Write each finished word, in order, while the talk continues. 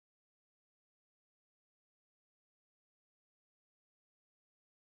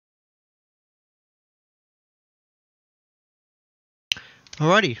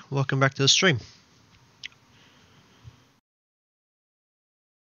Alrighty, welcome back to the stream.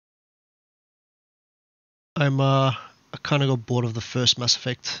 I kind of got bored of the first Mass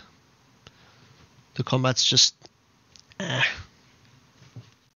Effect. The combat's just,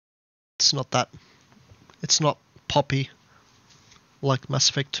 it's not poppy like Mass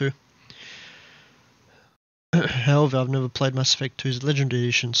Effect 2. However, I've never played Mass Effect 2's Legendary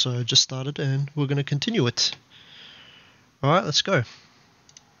Edition, so I just started and we're going to continue it. Alright, let's go.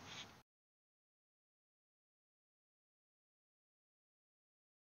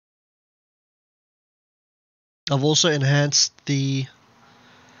 I've also enhanced the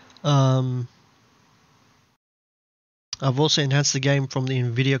game from the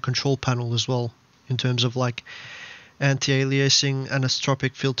NVIDIA control panel as well, in terms of like anti-aliasing,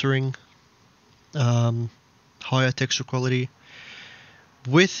 anisotropic filtering, higher texture quality,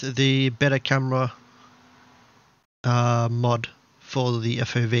 with the better camera mod for the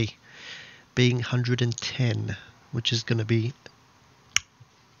FOV being 110, which is going to be,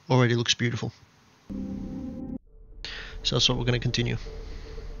 already looks beautiful. So that's what we're going to continue.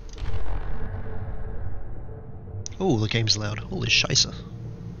 Oh, the game's loud. Holy scheisse.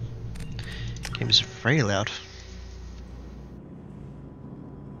 The game is very loud.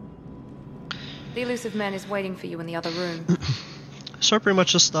 The elusive man is waiting for you in the other room. So I pretty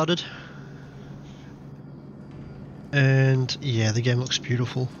much just started. And yeah, the game looks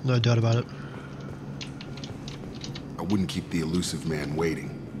beautiful. No doubt about it. I wouldn't keep the elusive man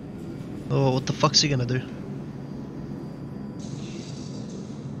waiting. Oh, what the fuck's he gonna do?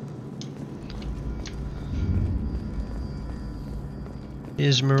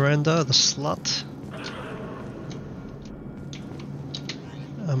 Here's Miranda, the slut.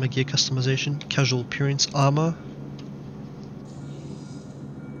 Armor gear customization, casual appearance, armor.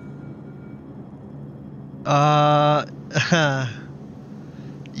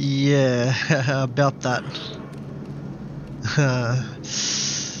 Yeah, about that.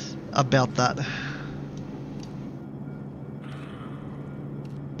 About that.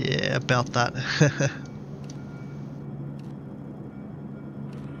 Yeah, about that.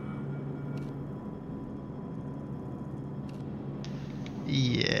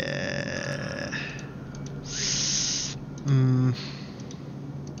 Yeah.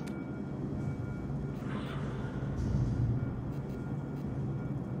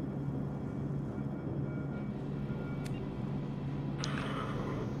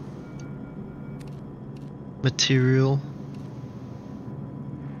 Material.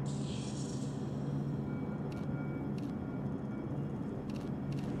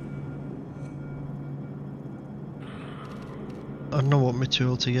 I don't know what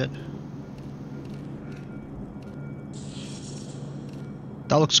material to get.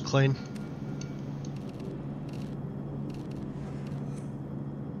 That looks clean.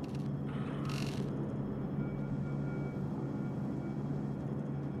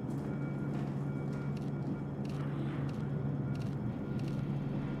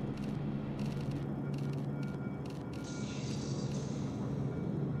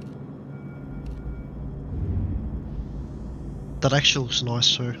 That actually looks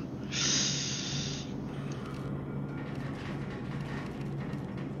nice too.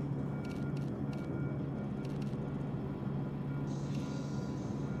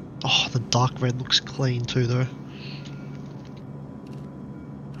 Oh, the dark red looks clean too though.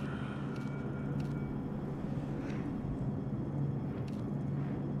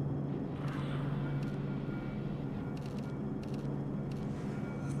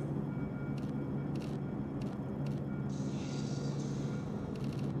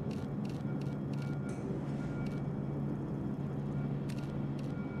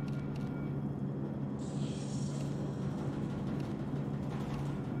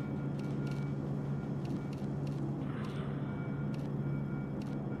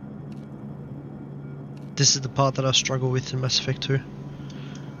 This is the part that I struggle with in Mass Effect 2.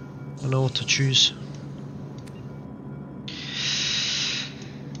 I know what to choose.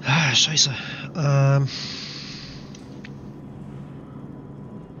 Scheiße.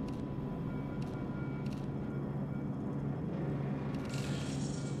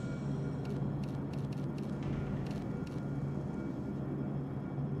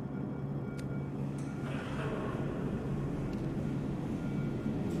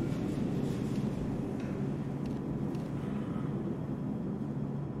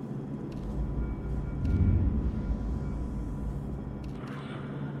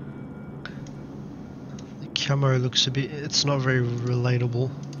 Camo looks a bit, it's not very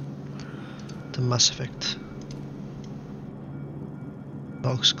relatable to Mass Effect. That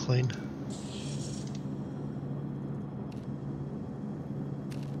looks clean.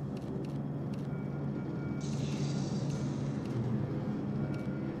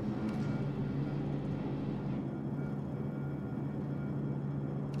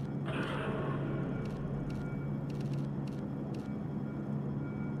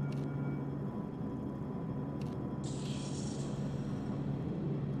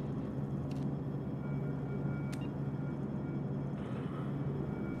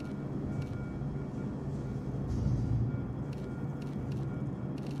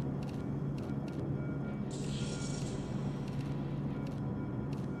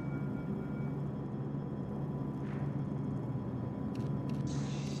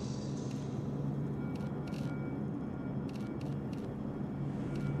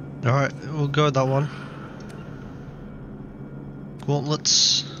 Alright, we'll go with that one.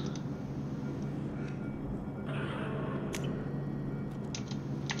 Gauntlets.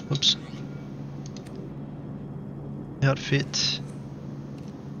 Oops. Outfit.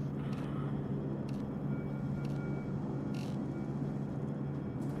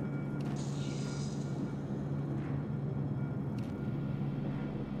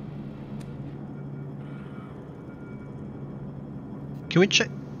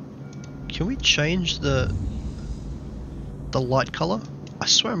 Can we change the light color? I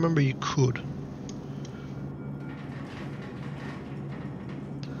swear I remember you could.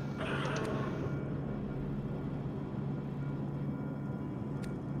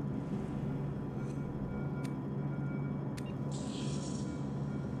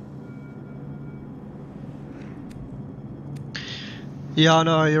 Yeah, I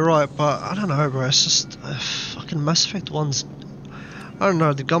know, you're right, but I don't know, bro. It's just fucking Mass Effect 1's. I don't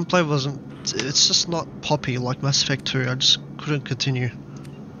know, the gunplay wasn't. It's just not poppy like Mass Effect 2. I just couldn't continue.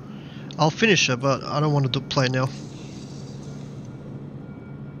 I'll finish it, but I don't want to play now.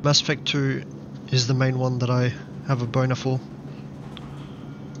 Mass Effect 2 is the main one that I have a boner for.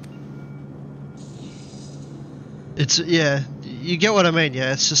 It's, yeah, you get what I mean,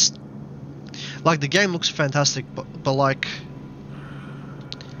 yeah, it's just. Like, the game looks fantastic, but like.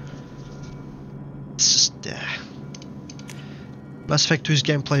 It's just, yeah. Mass Effect 2's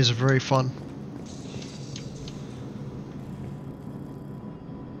gameplay is very fun.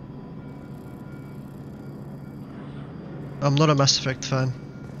 I'm not a Mass Effect fan.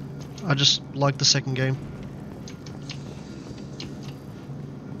 I just like the second game.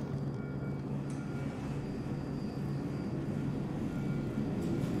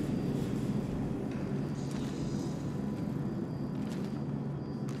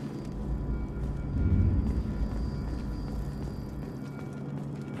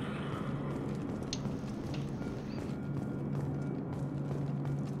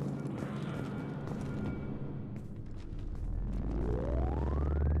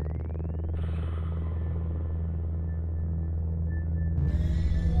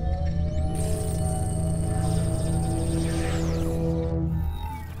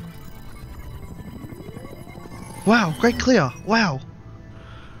 Wow, great clear. Wow.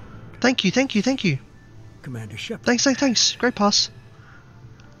 Thank you, thank you, thank you. Commander Shepard. Thanks. Great pass.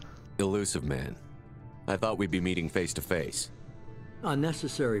 Elusive man. I thought we'd be meeting face to face.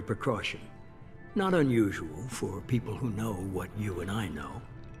 Unnecessary precaution. Not unusual for people who know what you and I know.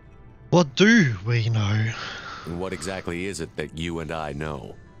 What do we know? And what exactly is it that you and I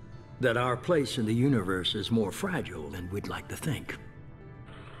know? That our place in the universe is more fragile than we'd like to think.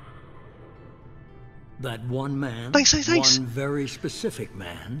 That one man, Thanks. one very specific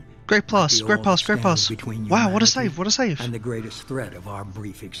man. Great pass, great pass. Wow, what a save, And the greatest threat of our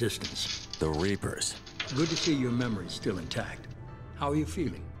brief existence. The Reapers. Good to see your memory's still intact. How are you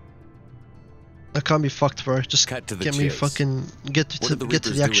feeling? I can't be fucked, bro. Just Cut to the get me chase. fucking get to What are the get to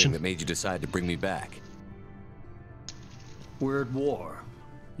Reapers the action. doing that made you decide to bring me back? We're at war.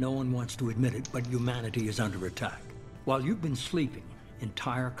 No one wants to admit it, but humanity is under attack. While you've been sleeping,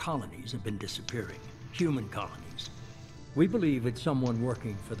 entire colonies have been disappearing. Human colonies. We believe it's someone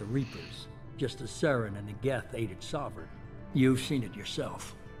working for the Reapers, just as Saren and the Geth aided Sovereign. You've seen it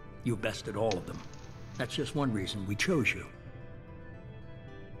yourself. You bested all of them. That's just one reason we chose you.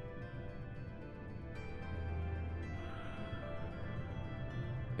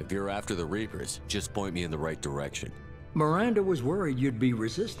 If you're after the Reapers, just point me in the right direction. Miranda was worried you'd be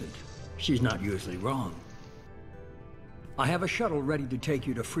resistant. She's not usually wrong. I have a shuttle ready to take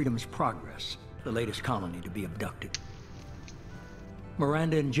you to Freedom's Progress, the latest colony to be abducted.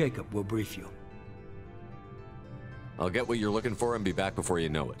 Miranda and Jacob will brief you. I'll get what you're looking for and be back before you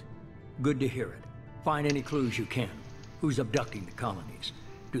know it. Good to hear it. Find any clues you can. Who's abducting the colonies?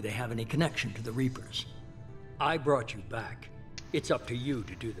 Do they have any connection to the Reapers? I brought you back. It's up to you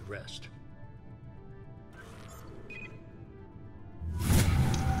to do the rest.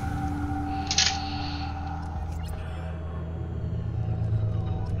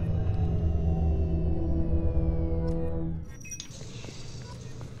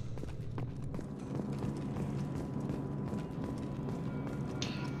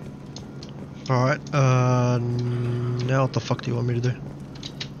 Alright, now what the fuck do you want me to do?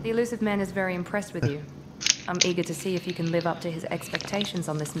 The elusive man is very impressed with you. I'm eager to see if you can live up to his expectations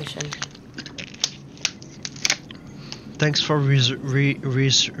on this mission. Thanks for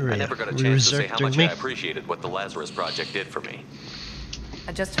I never got a chance to say how much me. I appreciated what the Lazarus Project did for me.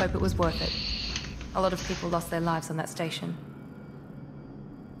 I just hope it was worth it. A lot of people lost their lives on that station.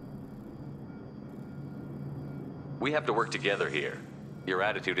 We have to work together here. Your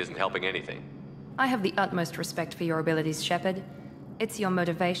attitude isn't helping anything. I have the utmost respect for your abilities, Shepard. It's your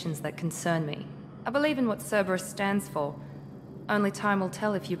motivations that concern me. I believe in what Cerberus stands for. Only time will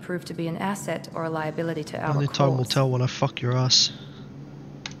tell if you prove to be an asset or a liability to our Only cause. time will tell when I fuck your ass.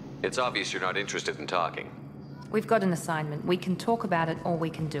 It's obvious you're not interested in talking. We've got an assignment. We can talk about it or we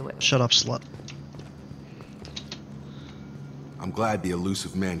can do it. Shut up, slut. I'm glad the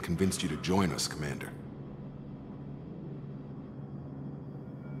elusive man convinced you to join us, Commander.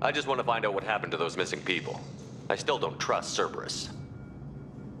 I just want to find out what happened to those missing people. I still don't trust Cerberus.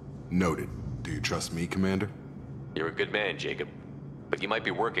 Noted. Do you trust me, Commander? You're a good man, Jacob. But you might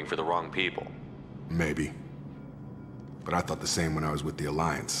be working for the wrong people. Maybe. But I thought the same when I was with the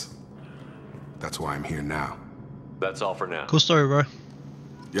Alliance. That's why I'm here now. That's all for now. Cool story, bro.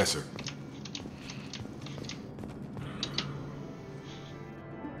 Yes, sir.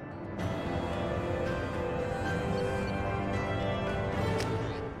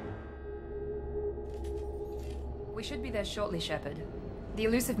 We should be there shortly, Shepard. The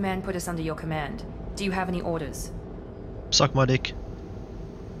elusive man put us under your command. Do you have any orders? Suck my dick.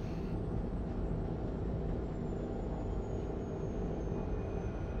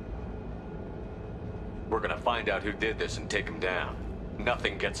 We're gonna find out who did this and take him down.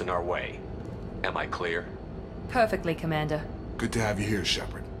 Nothing gets in our way. Am I clear? Perfectly, Commander. Good to have you here,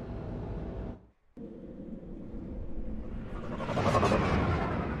 Shepard.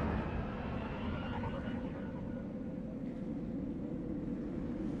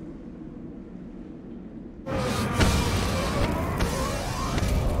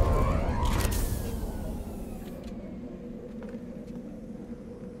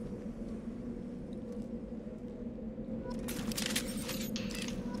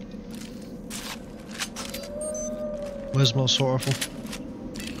 Where's my assault rifle?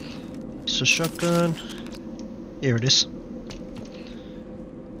 It's a shotgun. Here it is.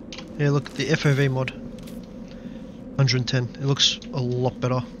 Yeah, look at the FOV mod. 110. It looks a lot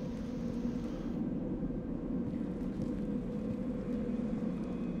better.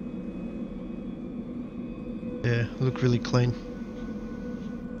 Yeah, look really clean.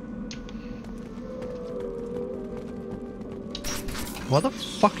 Why the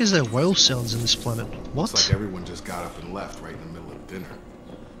fuck is there whale sounds in this planet? What? Looks like everyone just got up and left right in the middle of dinner.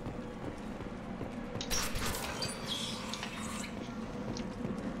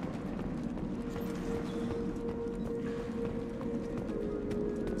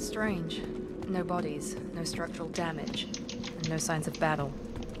 Strange. No bodies, no structural damage, and no signs of battle.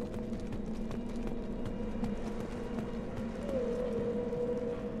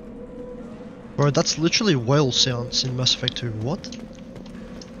 Bro, that's literally whale sounds in Mass Effect 2. What?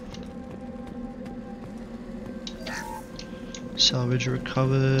 Salvage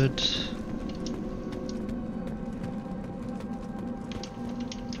recovered.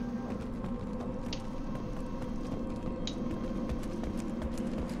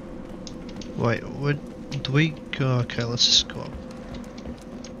 Wait, where do we go? Okay, let's just go up.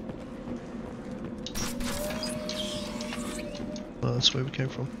 Oh, that's where we came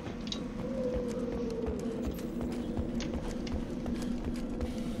from.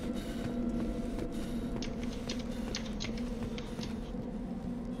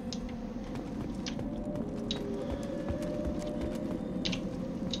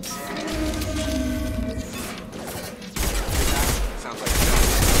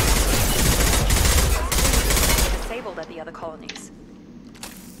 At the other colonies.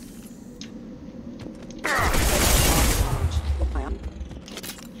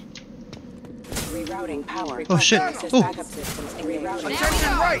 Rerouting power. Oh shit! Oh! Backup systems in rerouting.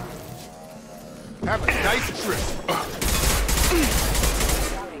 Attention right! Have a nice trip.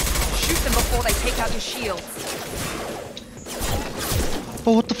 Shoot them before they take out your shields.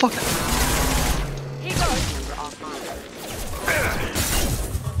 Oh, what the fuck? Here goes.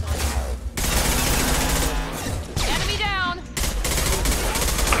 Enemy down.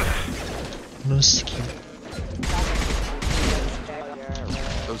 No skin.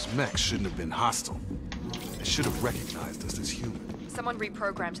 Those mechs shouldn't have been hostile. They should have recognized us as human. Someone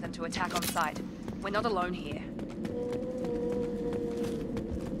reprogrammed them to attack on sight. We're not alone here.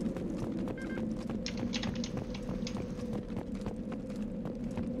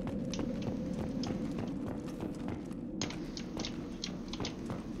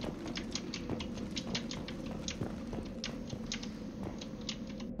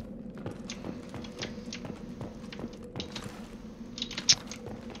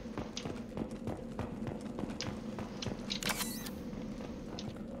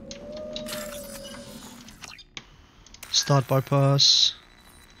 Start bypass.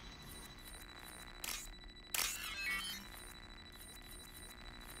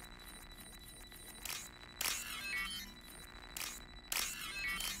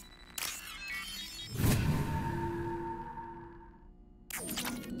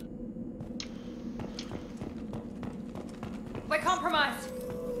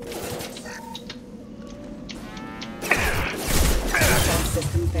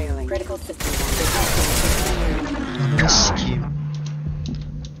 System failing. Critical system detected. Another scheme.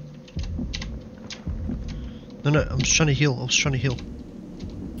 No, I'm just trying to heal. I was trying to heal.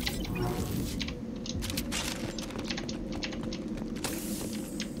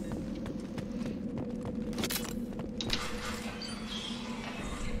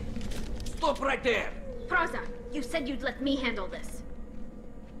 Stop right there! Praza, you said you'd let me handle this.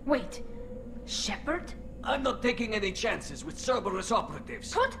 Wait, Shepard? I'm not taking any chances with Cerberus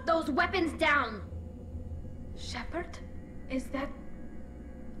operatives. Put those weapons down! Shepard? Is that...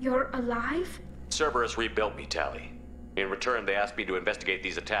 you're alive? Cerberus rebuilt me, Tali. In return, they asked me to investigate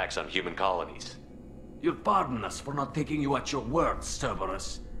these attacks on human colonies. You'll pardon us for not taking you at your word,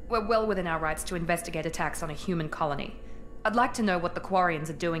 Cerberus. We're well within our rights to investigate attacks on a human colony. I'd like to know what the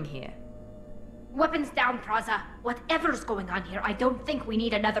Quarians are doing here. Weapons down, Praza. Whatever's going on here, I don't think we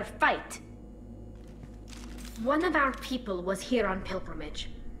need another fight. One of our people was here on pilgrimage.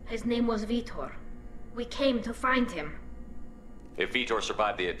 His name was Vitor. We came to find him. If Vitor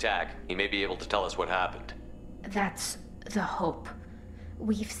survived the attack, he may be able to tell us what happened. That's the hope.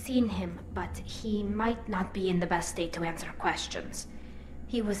 We've seen him, but he might not be in the best state to answer questions.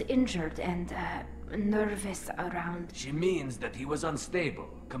 He was injured and, nervous around... She means that he was unstable.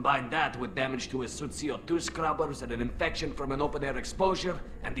 Combine that with damage to his suit CO2 scrubbers and an infection from an open-air exposure,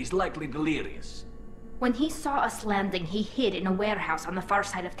 and he's likely delirious. When he saw us landing, he hid in a warehouse on the far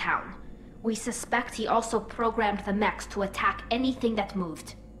side of town. We suspect he also programmed the mechs to attack anything that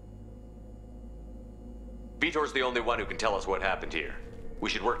moved. Vitor's the only one who can tell us what happened here. We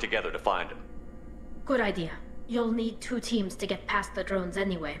should work together to find him. Good idea. You'll need 2 teams to get past the drones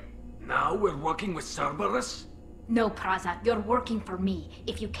anyway. Now we're working with Cerberus? No, Praza, you're working for me.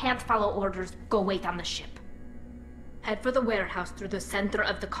 If you can't follow orders, go wait on the ship. Head for the warehouse through the center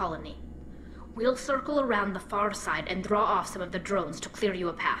of the colony. We'll circle around the far side and draw off some of the drones to clear you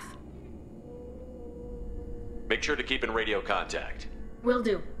a path. Make sure to keep in radio contact. Will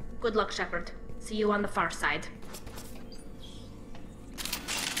do. Good luck, Shepard. See you on the far side.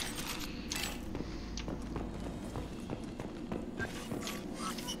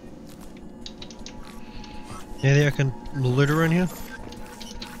 Anything I can loot around here?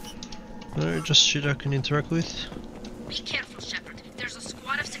 No, just shit I can interact with. Be careful, Shepard. There's a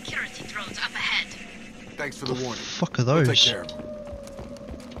squad of security drones up ahead. Thanks for the warning. Fuck are We'll those? take care of them.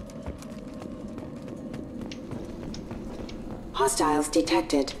 Hostiles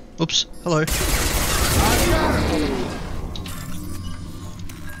detected. Oops. Hello. Enemy.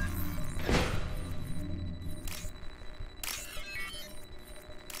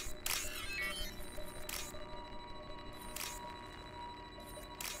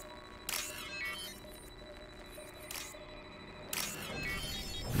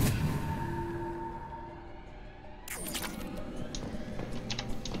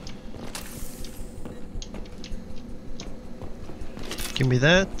 Give me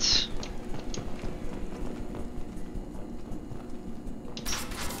that.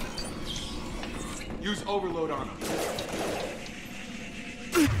 Use overload on them.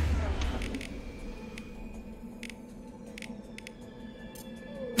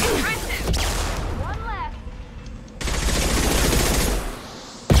 One left.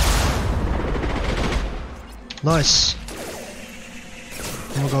 Nice.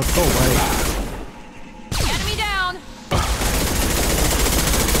 Oh my god, go away. Enemy down!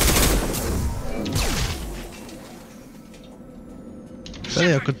 If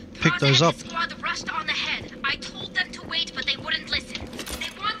only I could pick those up. Squad rushed on ahead. I told them to wait, but they wouldn't listen. They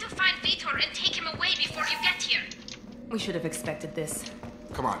want to find Vitor and take him away before you get here. We should have expected this.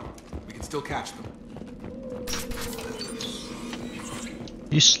 Come on, we can still catch them.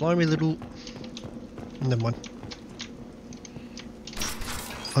 You slimy little... Never mind.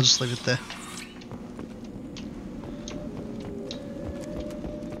 I'll just leave it there.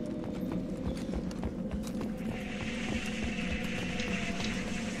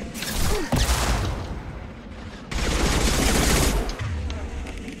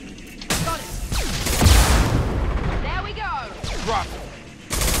 There we go! Drop it.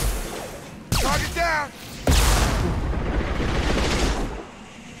 Target down!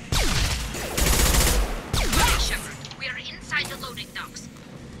 Shepard, we are inside the loading docks.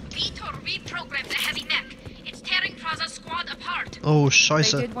 Vitor reprogrammed the heavy mech. It's tearing Praza's squad apart. Oh, They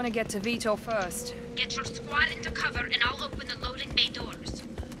scheisse. did want to get to Vitor first. Get your squad into cover and I'll open the loading bay doors.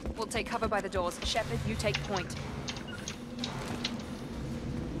 We'll take cover by the doors. Shepard, you take point.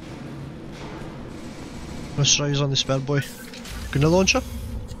 What should I use on this bad boy? Grenade launcher?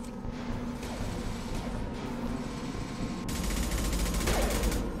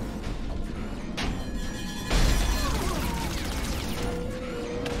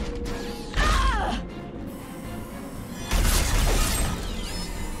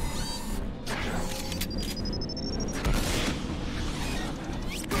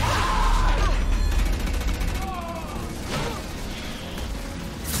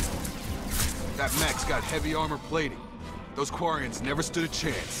 That mech's got heavy armor plating. Those Quarians never stood a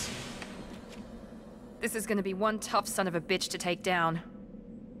chance. This is gonna be one tough son of a bitch to take down.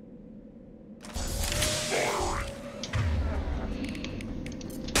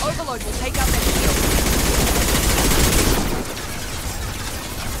 Overload will take out that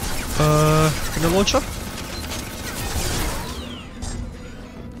shield. Grenade launcher?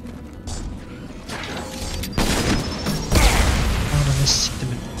 Oh no, let's hit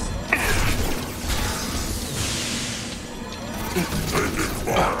them in.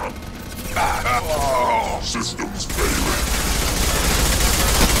 Systems failing.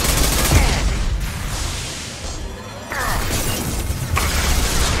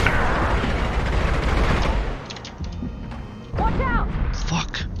 Watch out!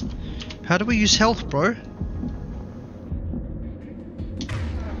 Fuck. How do we use health, bro?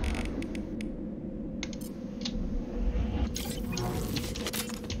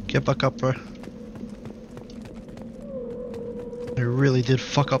 Get back up, bro. I really did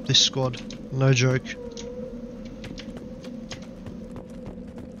fuck up this squad. No joke.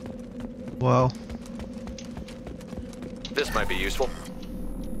 Wow. This might be useful.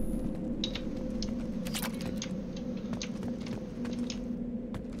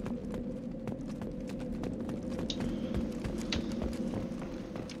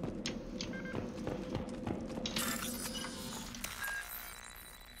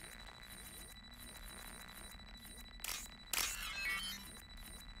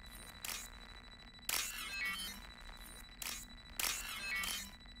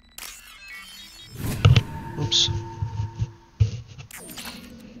 Oops.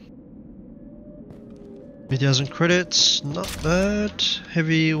 Videos and credits, not bad.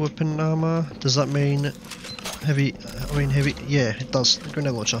 Heavy weapon armor. Does that mean heavy? I mean heavy. Yeah, it does.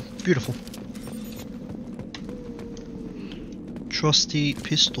 Grenade launcher. Beautiful. Trusty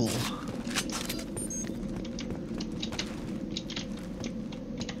pistol.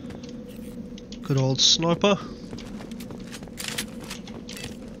 Good old sniper.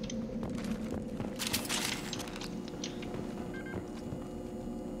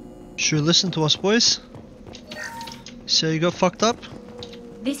 Sure, listen to us, boys. See how you got fucked up?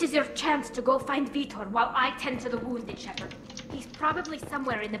 This is your chance to go find Vitor while I tend to the wounded, Shepard. He's probably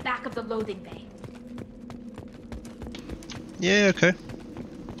somewhere in the back of the loading bay. Yeah, okay.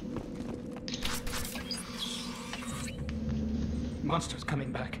 Monsters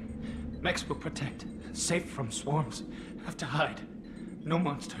coming back. Mechs will protect. Safe from swarms. Have to hide. No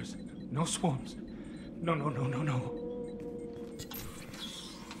monsters. No swarms. No, no, no, no, no.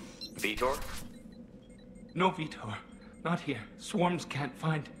 Vitor? No, Vitor. Not here. Swarms can't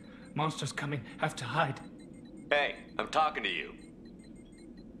find. Monsters coming. Have to hide. Hey, I'm talking to you.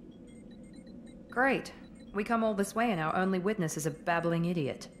 Great. We come all this way and our only witness is a babbling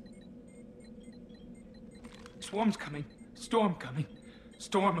idiot. Swarms coming. Storm coming.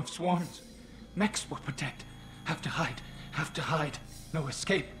 Storm of swarms. Mechs will protect. Have to hide. Have to hide. No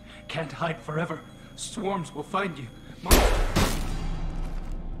escape. Can't hide forever. Swarms will find you.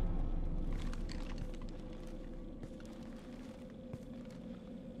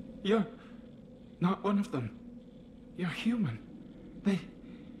 You're not one of them. You're human.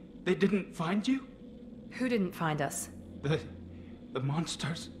 They didn't find you? Who didn't find us? The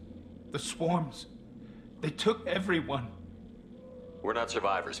monsters. The swarms. They took everyone. We're not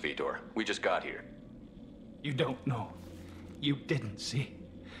survivors, Vitor. We just got here. You don't know. You didn't see.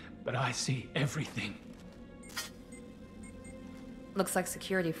 But I see everything. Looks like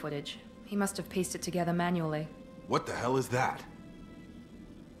security footage. He must have pieced it together manually. What the hell is that?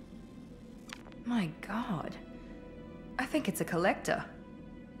 My god. I think it's a collector.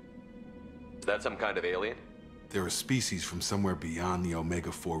 Is that some kind of alien? They're a species from somewhere beyond the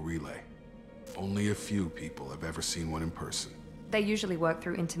Omega-4 relay. Only a few people have ever seen one in person. They usually work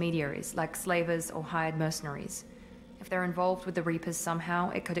through intermediaries, like slavers or hired mercenaries. If they're involved with the Reapers somehow,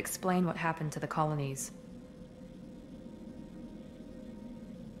 it could explain what happened to the colonies.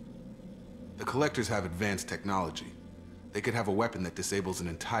 The Collectors have advanced technology. They could have a weapon that disables an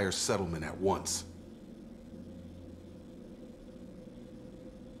entire settlement at once.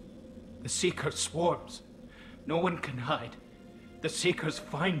 The Seeker swarms. No one can hide. The Seekers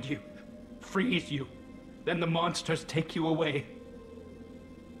find you, freeze you, then the monsters take you away.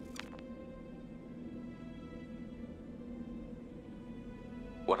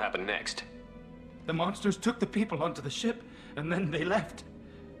 What happened next? The monsters took the people onto the ship, and then they left.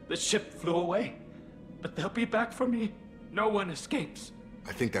 The ship flew away, but they'll be back for me. No one escapes.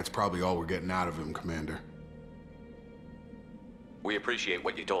 I think that's probably all we're getting out of him, Commander. We appreciate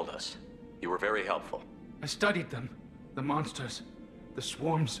what you told us. You were very helpful. I studied them. The monsters. The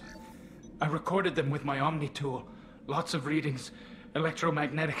swarms. I recorded them with my Omni tool. Lots of readings.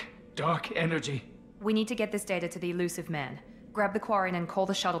 Electromagnetic. Dark energy. We need to get this data to the elusive man. Grab the Quarian and call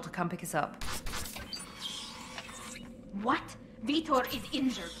the shuttle to come pick us up. What? Vitor is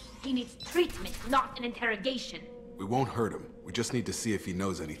injured. He needs treatment, not an interrogation. We won't hurt him. We just need to see if he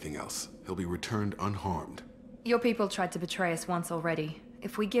knows anything else. He'll be returned unharmed. Your people tried to betray us once already.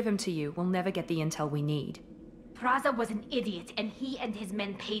 If we give him to you, we'll never get the intel we need. Praza was an idiot, and he and his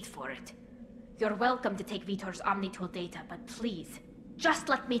men paid for it. You're welcome to take Vitor's Omnitool data, but please, just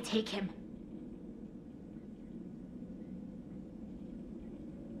let me take him.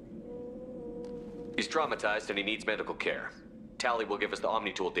 He's traumatized and he needs medical care. Tally will give us the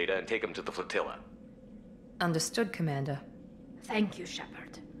Omnitool data and take him to the flotilla. Understood, Commander. Thank you,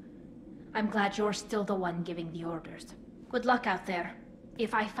 Shepard. I'm glad you're still the one giving the orders. Good luck out there.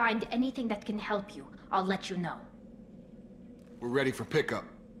 If I find anything that can help you, I'll let you know. We're ready for pickup.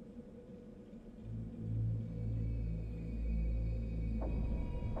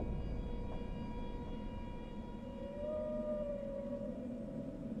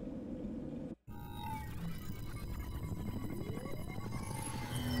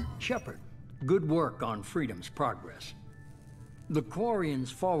 Shepard, good work on Freedom's progress. The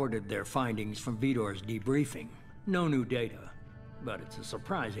Quarians forwarded their findings from Vitor's debriefing. No new data, but it's a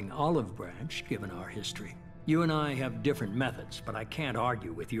surprising olive branch given our history. You and I have different methods, but I can't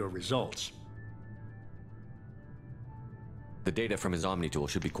argue with your results. The data from his Omnitool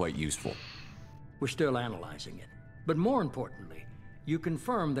should be quite useful. We're still analyzing it. But more importantly, you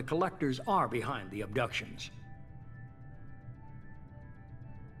confirm the Collectors are behind the abductions.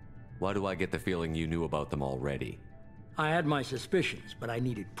 Why do I get the feeling you knew about them already? I had my suspicions, but I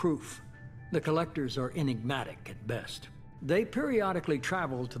needed proof. The Collectors are enigmatic at best. They periodically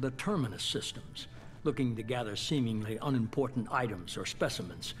travel to the Terminus systems, looking to gather seemingly unimportant items or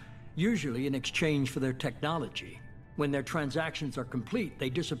specimens, usually in exchange for their technology. When their transactions are complete, they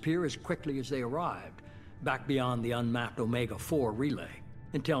disappear as quickly as they arrived, back beyond the unmapped Omega-4 relay.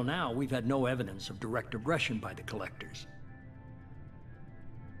 Until now, we've had no evidence of direct aggression by the Collectors.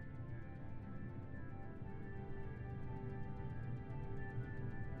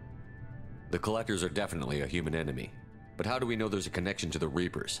 The Collectors are definitely a human enemy. But how do we know there's a connection to the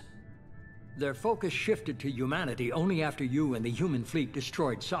Reapers? Their focus shifted to humanity only after you and the human fleet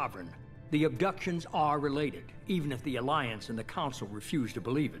destroyed Sovereign. The abductions are related, even if the Alliance and the Council refuse to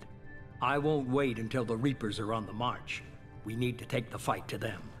believe it. I won't wait until the Reapers are on the march. We need to take the fight to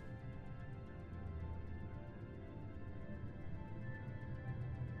them.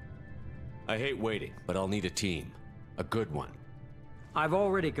 I hate waiting, but I'll need a team. A good one. I've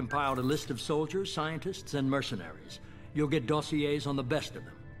already compiled a list of soldiers, scientists, and mercenaries. You'll get dossiers on the best of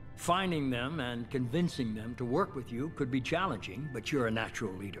them. Finding them and convincing them to work with you could be challenging, but you're a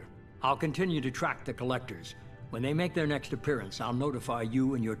natural leader. I'll continue to track the Collectors. When they make their next appearance, I'll notify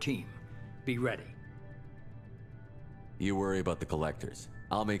you and your team. Be ready. You worry about the Collectors.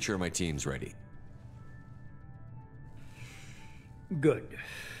 I'll make sure my team's ready. Good.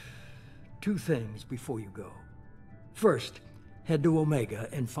 2 things before you go. First, head to Omega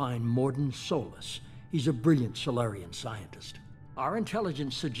and find Morden Solus. He's a brilliant Solarian scientist. Our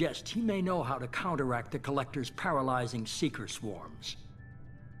intelligence suggests he may know how to counteract the Collector's paralyzing Seeker swarms.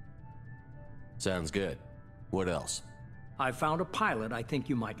 Sounds good. What else? I found a pilot I think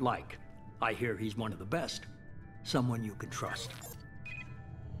you might like. I hear he's one of the best. Someone you can trust.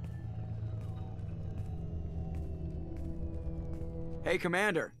 Hey,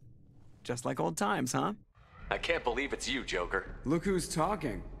 Commander. Just like old times, huh? I can't believe it's you, Joker. Look who's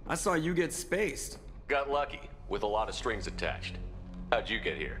talking. I saw you get spaced. Got lucky, with a lot of strings attached. How'd you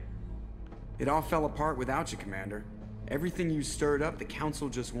get here? It all fell apart without you, Commander. Everything you stirred up, the Council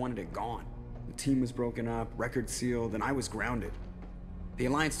just wanted it gone. The team was broken up, record sealed, and I was grounded. The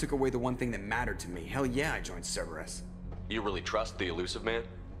Alliance took away the one thing that mattered to me. Hell yeah, I joined Cerberus. You really trust the elusive man?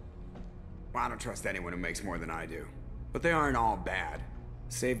 Well, I don't trust anyone who makes more than I do. But they aren't all bad.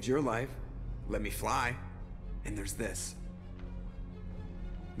 Saved your life, let me fly, and there's this.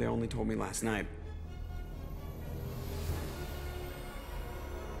 They only told me last night.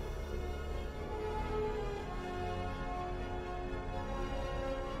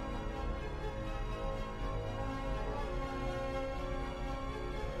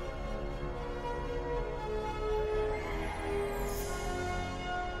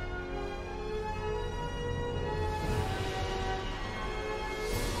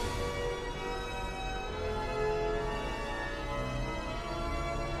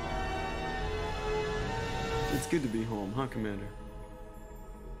 It's good to be home, huh, Commander?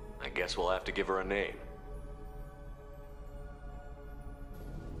 I guess we'll have to give her a name.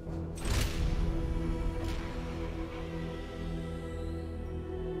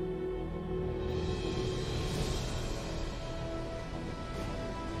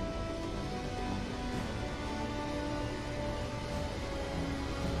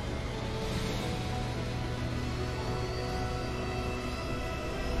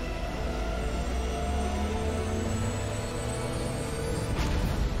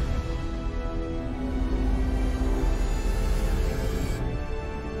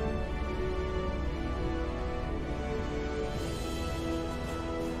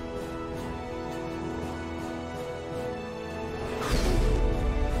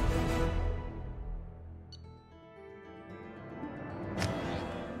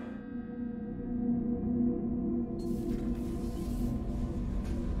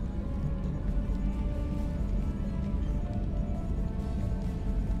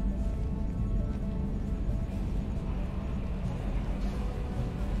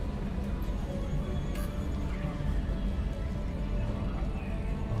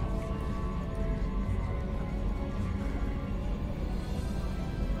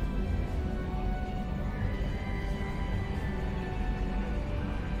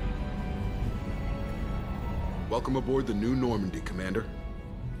 Welcome aboard the new Normandy, Commander.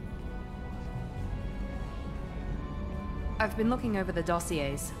 I've been looking over the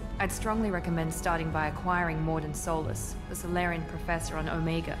dossiers. I'd strongly recommend starting by acquiring Morden Solus, the Solarian professor on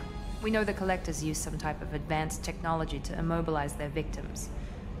Omega. We know the Collectors use some type of advanced technology to immobilize their victims.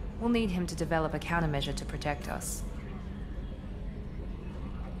 We'll need him to develop a countermeasure to protect us.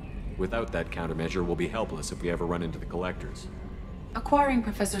 Without that countermeasure, we'll be helpless if we ever run into the Collectors. Acquiring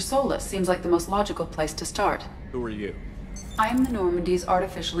Professor Solus seems like the most logical place to start. Who are you? I am the Normandy's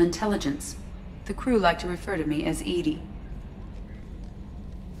artificial intelligence. The crew like to refer to me as Edie.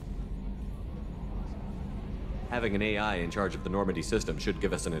 Having an AI in charge of the Normandy system should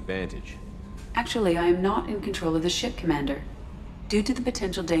give us an advantage. Actually, I am not in control of the ship, Commander. Due to the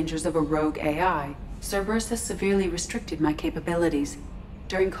potential dangers of a rogue AI, Cerberus has severely restricted my capabilities.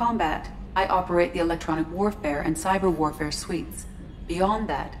 During combat, I operate the electronic warfare and cyber warfare suites. Beyond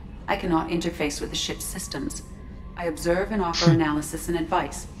that, I cannot interface with the ship's systems. I observe and offer analysis and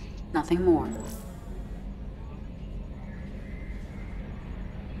advice. Nothing more.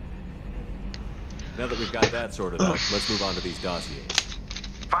 Now that we've got that sorted out, let's move on to these dossiers.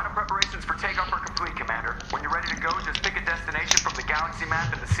 Final preparations for takeoff are complete, Commander. When you're ready to go, just pick a destination from the galaxy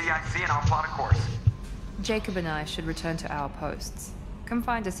map and the CIC and I'll plot a course. Jacob and I should return to our posts. Come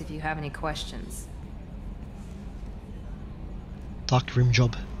find us if you have any questions. Dark Rim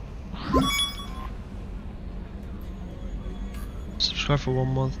job. Subscribe for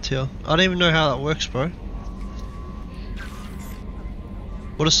 1 month tier. I don't even know how that works, bro.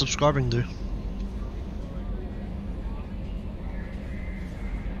 What does subscribing do?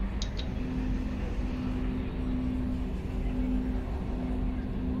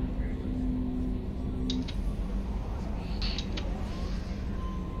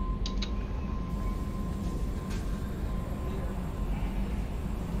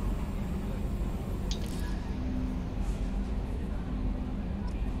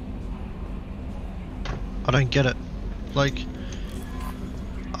 I don't get it. Like,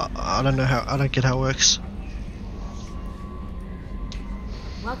 I don't know how. I don't get how it works.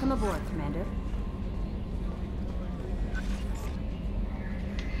 Welcome aboard, Commander.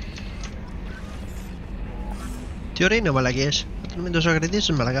 Teorina Malagues. Atendimento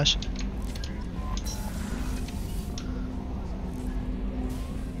agradeço, Malagas.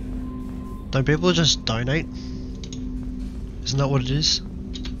 Don't people just donate? Isn't that what it is?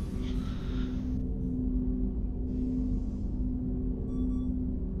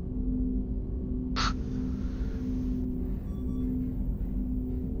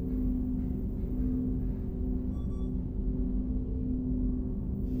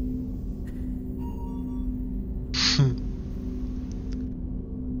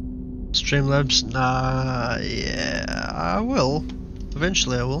 Streamlabs? Nah, yeah, I will.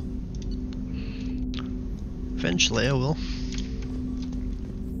 Eventually I will. Eventually I will.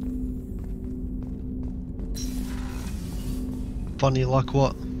 Funny like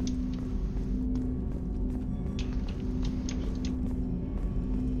what?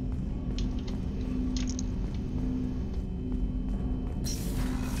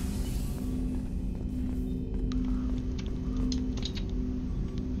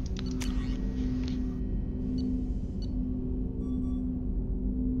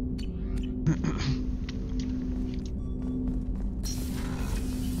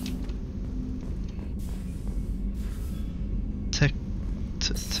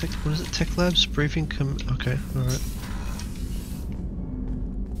 What is it? Tech Labs briefing okay, alright.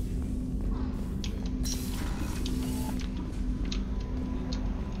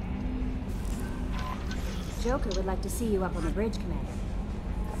 Joker would like to see you up on the bridge, Commander.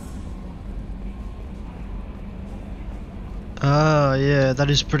 Ah, yeah,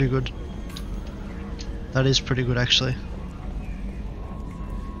 that is pretty good. That is pretty good, actually.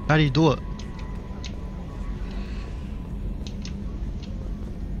 How do you do it?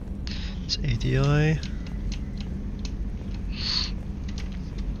 It's ADI.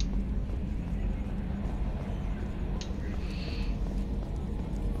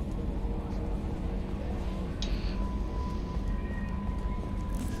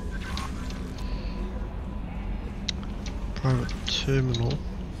 Private terminal.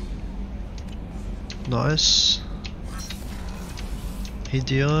 Nice.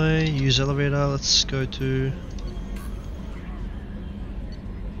 ADI, use elevator, let's go to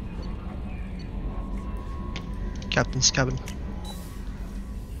Captain's cabin.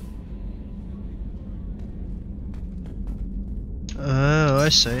 Oh, I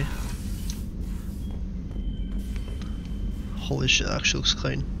see. Holy shit, that actually looks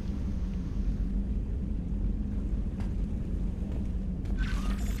clean.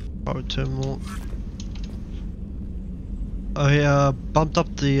 Power terminal. I bumped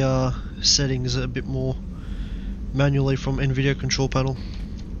up the settings a bit more manually from NVIDIA control panel.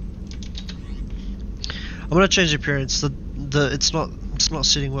 I'm gonna change the appearance. It's not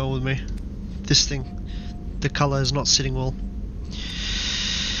sitting well with me. This thing, the color is not sitting well.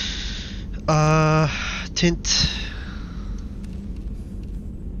 Tint.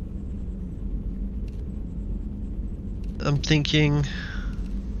 I'm thinking.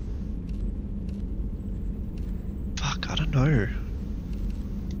 Fuck, I don't know.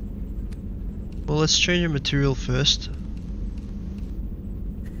 Well, let's change the material first.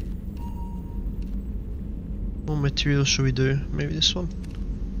 What material should we do? Maybe this one?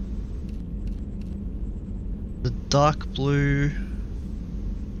 The dark blue.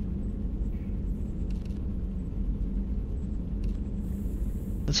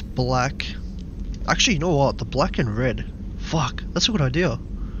 That's black. Actually, you know what? The black and red. Fuck, that's a good idea.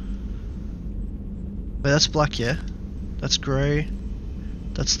 Wait, that's black, yeah? That's grey.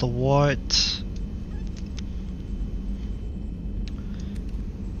 That's the white.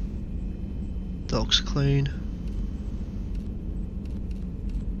 That looks clean.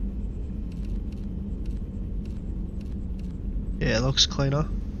 Yeah, it looks cleaner.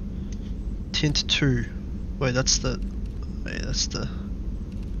 Tint 2. Wait, that's the... Wait, that's the...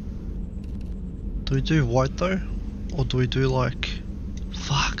 Do we do white though? Or do we do like...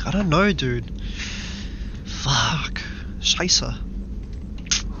 Fuck, I don't know, dude. Fuck. Scheiße.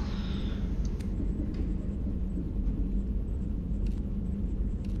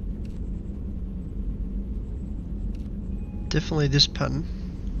 Definitely this pattern.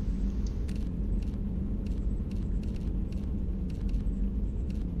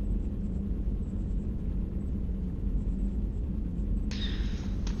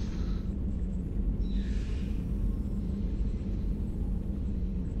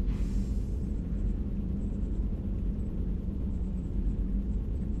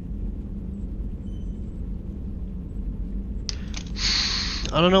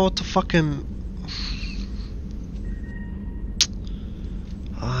 I don't know what to fucking...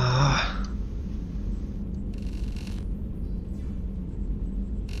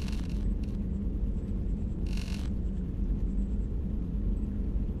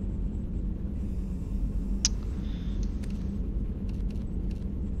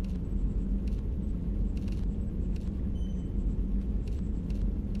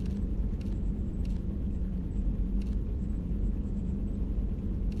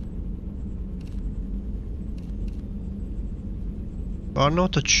 I don't know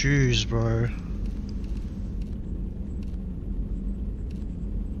what to choose, bro.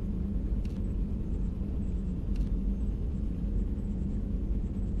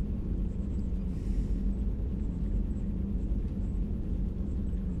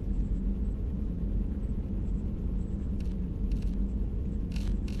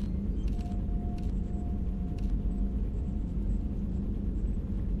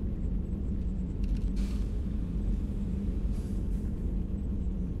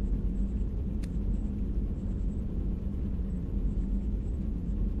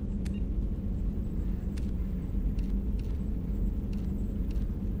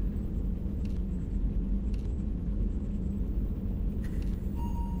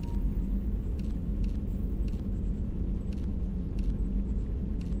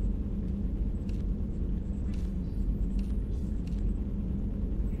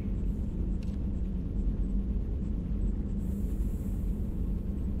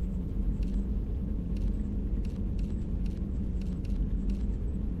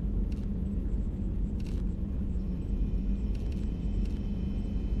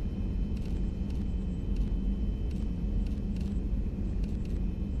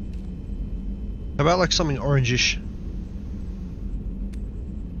 How about like something orangish?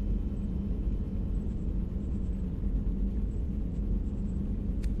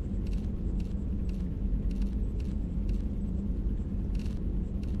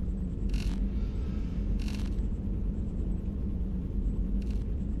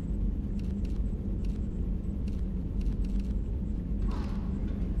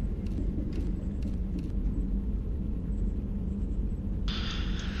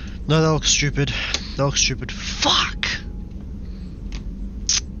 No, that looks stupid. That looks stupid. Fuck!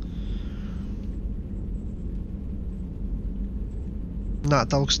 Nah,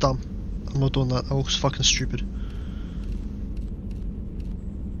 that looks dumb. I'm not doing that. That looks fucking stupid.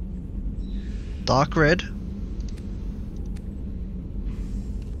 Dark red.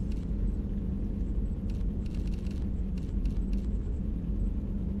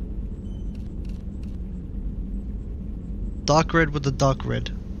 Dark red with the dark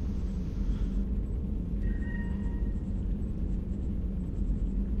red.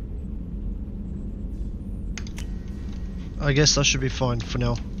 I guess that should be fine for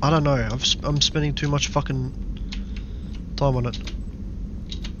now. I don't know. I'm spending too much fucking time on it.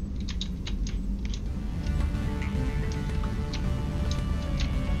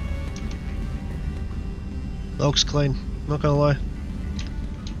 Looks clean. Not gonna lie.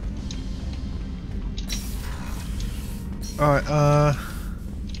 Alright,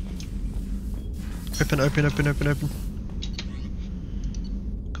 open.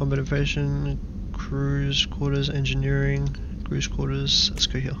 Combat invasion, cruise quarters, engineering, cruise quarters. Let's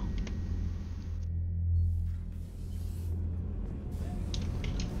go here.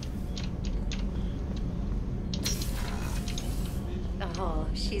 Oh,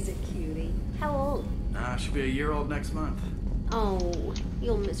 she's a cutie. How old? She'll be a year old next month. Oh,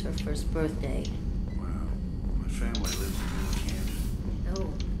 you'll miss her first birthday. Wow. My family lives in Miranda. Oh,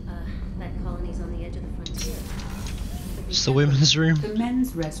 that colony's on the edge of the frontier. It's the women's room. The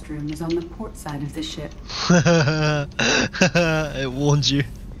men's restroom is on the port side of the ship. It warns you.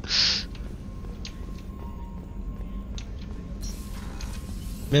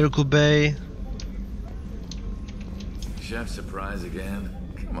 Medical bay. Chef surprise again?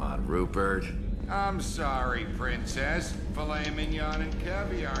 Come on, Rupert. I'm sorry, Princess. Filet mignon and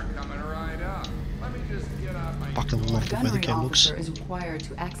caviar coming right up. Let me just get out my... Fucking love the way the Gunnery game looks. officer is required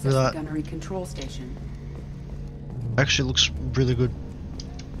to access Look the at that. gunnery control station. Actually looks really good.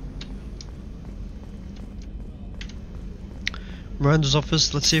 Miranda's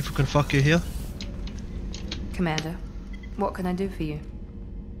office. Let's see if we can fuck you here. Commander, what can I do for you?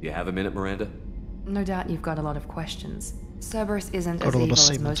 You have a minute, Miranda? No doubt you've got a lot of questions. Cerberus isn't Got as a lot of evil as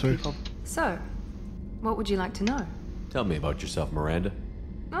semen most too. people. So, what would you like to know? Tell me about yourself, Miranda.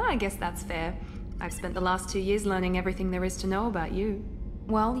 Oh, I guess that's fair. I've spent the last 2 years learning everything there is to know about you.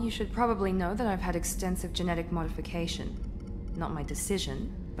 Well, you should probably know that I've had extensive genetic modification. Not my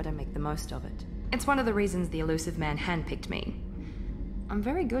decision, but I make the most of it. It's one of the reasons the elusive man handpicked me. I'm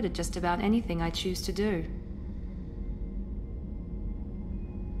very good at just about anything I choose to do.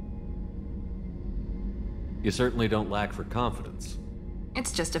 You certainly don't lack for confidence.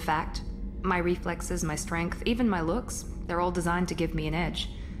 It's just a fact. My reflexes, my strength, even my looks, they're all designed to give me an edge.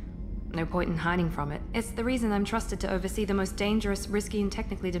 No point in hiding from it. It's the reason I'm trusted to oversee the most dangerous, risky, and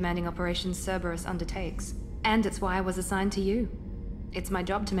technically demanding operations Cerberus undertakes. And it's why I was assigned to you. It's my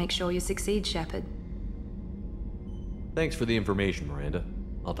job to make sure you succeed, Shepard. Thanks for the information, Miranda.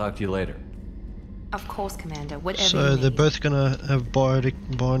 I'll talk to you later. Of course, Commander. Whatever So you they're need. both gonna have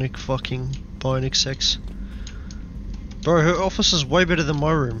bionic sex. Bro, her office is way better than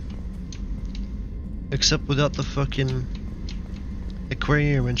my room. Except without the fucking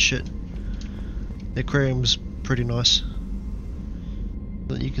aquarium and shit. The aquarium's pretty nice.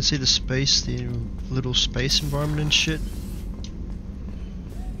 But you can see the space, the little space environment and shit.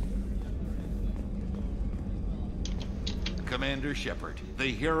 Commander Shepard,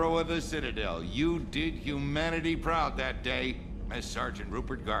 the hero of the Citadel. You did humanity proud that day. As Sergeant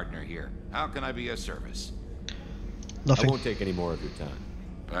Rupert Gardner here. How can I be of service? Nothing. I won't take any more of your time.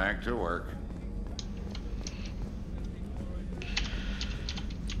 Back to work.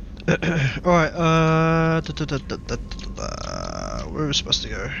 Alright, where are we supposed to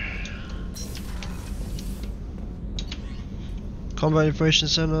go? Combat Information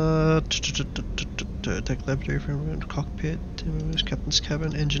Center, take laboratory from cockpit, captain's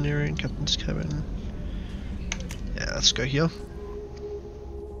cabin, engineering, captain's cabin. Yeah, let's go here.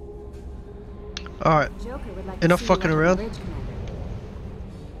 Alright, enough fucking around.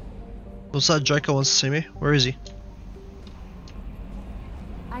 What's that Joker wants to see me? Where is he?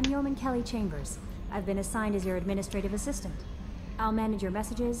 I'm Yeoman Kelly Chambers. I've been assigned as your administrative assistant. I'll manage your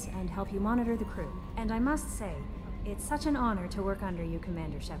messages and help you monitor the crew. And I must say, it's such an honor to work under you,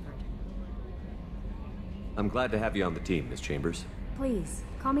 Commander Shepard. I'm glad to have you on the team, Miss Chambers. Please,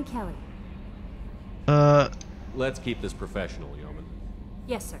 call me Kelly. Let's keep this professional, Yeoman.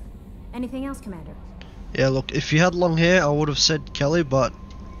 Yes, sir. Anything else, Commander? Yeah, look, if you had long hair, I would have said Kelly, but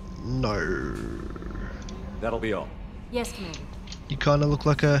no. That'll be all. Yes, Commander. You kind of look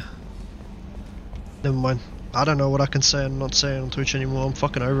like a... Never mind. I don't know what I can say and not say on Twitch anymore. I'm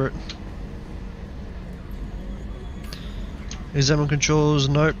fucking over it. Examine controls.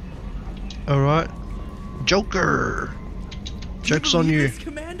 Nope. Alright. Joker! Joke's on you. This,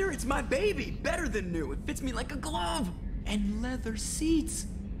 Commander? It's my baby. Better than new. It fits me like a glove. And leather seats.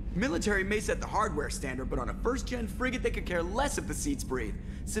 Military may set the hardware standard, but on a first-gen frigate, they could care less if the seats breathe.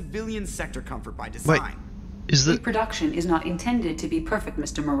 Civilian sector comfort by design. Wait. Is the reproduction is not intended to be perfect,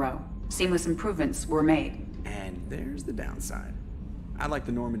 Mr. Moreau. Seamless improvements were made. And there's the downside. I liked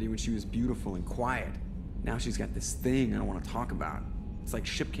the Normandy when she was beautiful and quiet. Now she's got this thing I don't want to talk about. It's like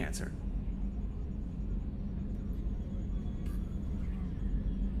ship cancer.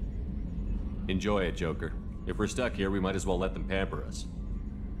 Enjoy it, Joker. If we're stuck here, we might as well let them pamper us.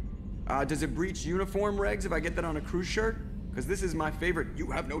 Does it breach uniform regs if I get that on a cruise shirt? Because this is my favorite you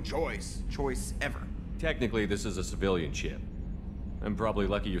have no choice ever. Technically, this is a civilian ship. I'm probably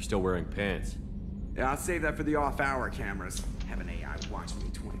lucky you're still wearing pants. Yeah, I'll save that for the off-hour cameras. Have an AI watch me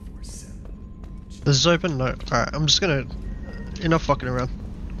 24/7. This is open? No. Alright, I'm just gonna... Enough fucking around.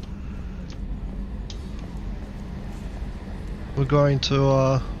 We're going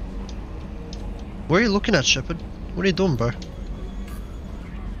to, Where are you looking at, Shepard? What are you doing, bro?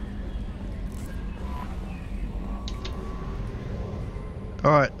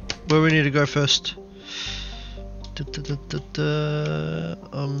 Alright, where we need to go first?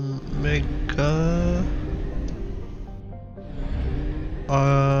 Omega...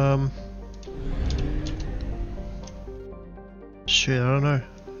 Shit, I don't know.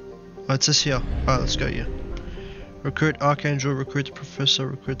 Oh, it says here. Alright, let's go here. Recruit Archangel, recruit the Professor,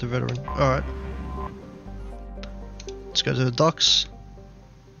 recruit the Veteran. Alright. Let's go to the docks.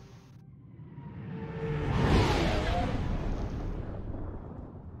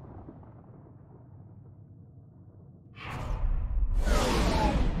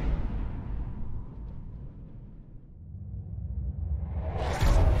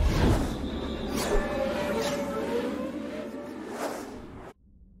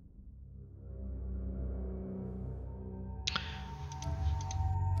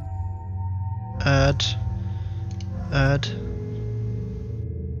 Add.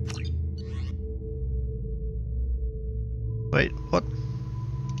 Wait, what?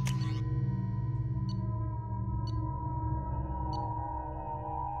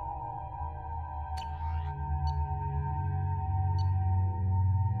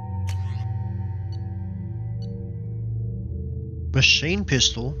 Machine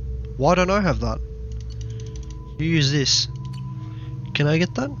pistol? Why don't I have that? You use this. Can I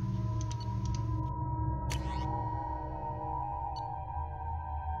get that?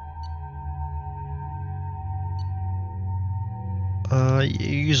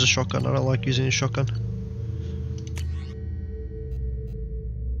 You use a shotgun. I don't like using a shotgun.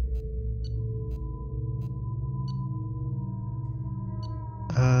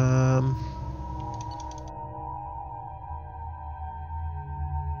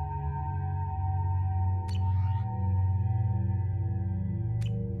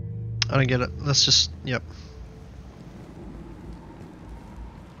 I don't get it. Let's just, yep.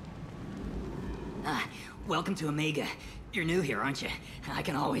 Welcome to Omega. You're new here, aren't you? I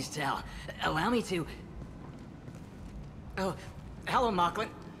can always tell. Allow me to... Oh, hello, Mocklin.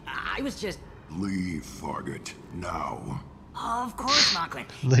 I was just... Leave, Fargate, now. Of course, Mocklin.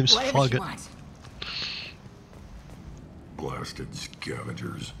 Name's Whatever she Fargate. wants. Blasted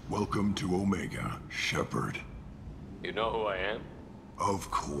scavengers. Welcome to Omega, Shepard. You know who I am?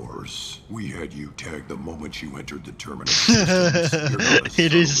 Of course. We had you tagged the moment you entered the terminus systems. You're not as It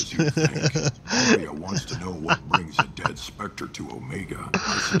subtle is. as you think. Aria wants to know what brings a dead Spectre to Omega.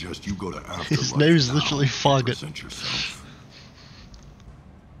 I suggest you go to Afterlife. His name is now literally and Fargate. present yourself.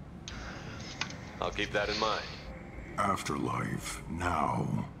 I'll keep that in mind. Afterlife,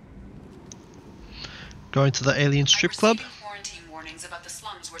 now. Going to the alien strip club? Quarantine warnings about the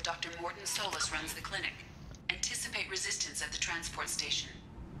slums where Dr. Morton Solus runs the clinic. Anticipate resistance at the transport station.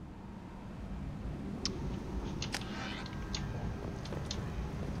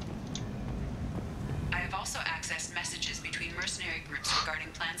 I have also accessed messages between mercenary groups regarding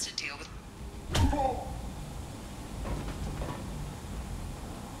plans to deal with...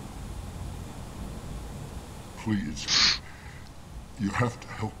 Please. You have to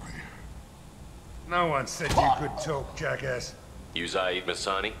help me. No one said you could talk, jackass. You Zaid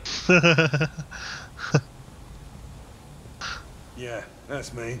Masani? Yeah,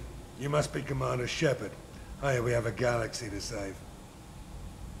 that's me. You must be Commander Shepard. Oh yeah, we have a galaxy to save.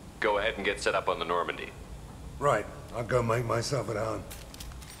 Go ahead and get set up on the Normandy. Right, I'll go make myself at home.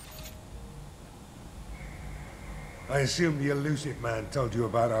 I assume the elusive man told you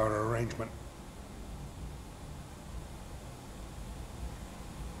about our arrangement.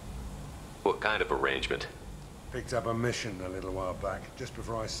 What kind of arrangement? Picked up a mission a little while back, just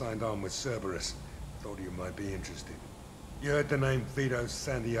before I signed on with Cerberus. Thought you might be interested. You heard the name Vito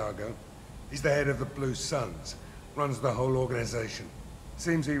Santiago? He's the head of the Blue Suns, runs the whole organization.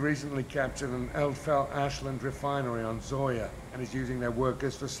 Seems he recently captured an Eldfell Ashland refinery on Zoya and is using their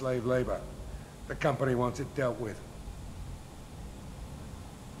workers for slave labor. The company wants it dealt with.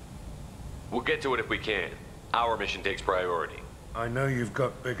 We'll get to it if we can. Our mission takes priority. I know you've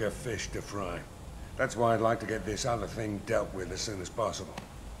got bigger fish to fry. That's why I'd like to get this other thing dealt with as soon as possible.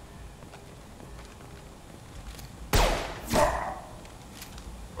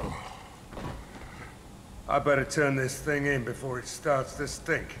 I better turn this thing in before it starts to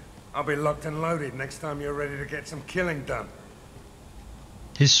stink. I'll be locked and loaded next time you're ready to get some killing done.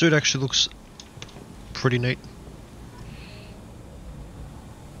 His suit actually looks pretty neat.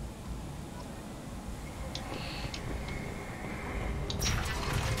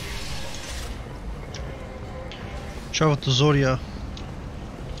 Travel to Zoria.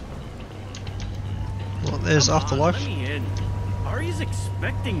 Well, there's Afterlife. Let me in. Ari's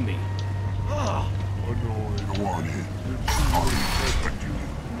expecting me. Ugh. I know I don't want it. I'll expect you.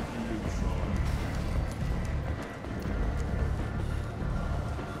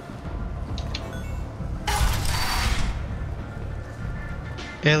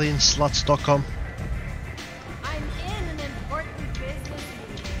 Aliensluts.com. I'm in an important business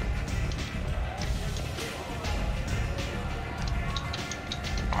meeting.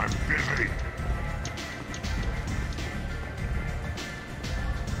 I'm busy.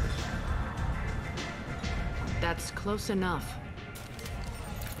 That's close enough.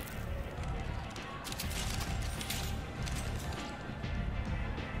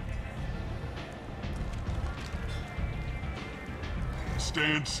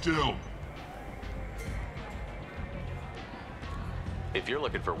 Stand still. If you're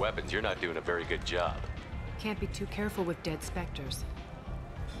looking for weapons, you're not doing a very good job. Can't be too careful with dead specters.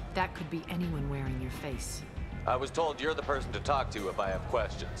 That could be anyone wearing your face. I was told you're the person to talk to if I have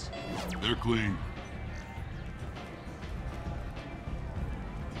questions. They're clean.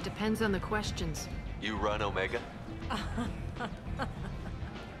 Depends on the questions. You run Omega?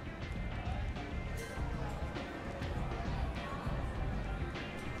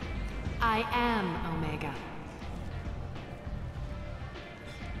 I am Omega.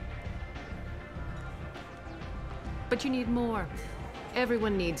 But you need more.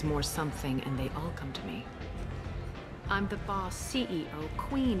 Everyone needs more something, and they all come to me. I'm the boss, CEO,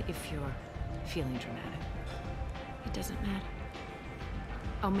 queen, if you're feeling dramatic. It doesn't matter.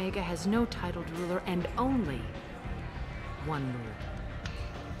 Omega has no titled ruler and only one rule.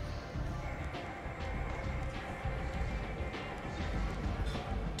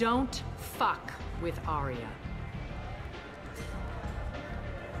 Don't fuck with Aria.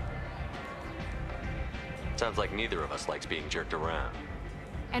 Sounds like neither of us likes being jerked around.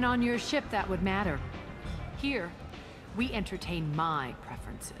 And on your ship, that would matter. Here, we entertain my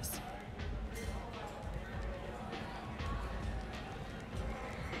preferences.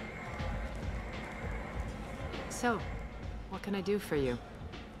 So, what can I do for you?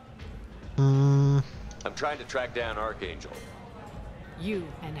 I'm trying to track down Archangel. You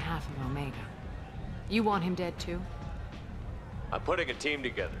and half of Omega. You want him dead too? I'm putting a team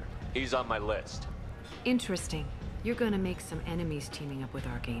together. He's on my list. Interesting. You're gonna make some enemies teaming up with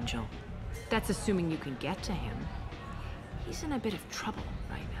Archangel. That's assuming you can get to him. He's in a bit of trouble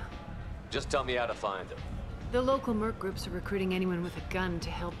right now. Just tell me how to find him. The local merc groups are recruiting anyone with a gun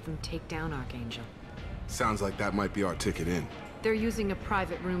to help them take down Archangel. Sounds like that might be our ticket in. They're using a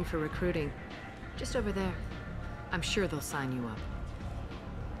private room for recruiting. Just over there. I'm sure they'll sign you up.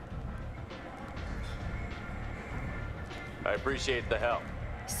 I appreciate the help.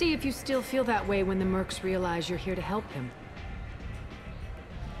 See if you still feel that way when the mercs realize you're here to help them.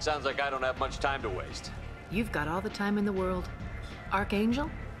 Sounds like I don't have much time to waste. You've got all the time in the world.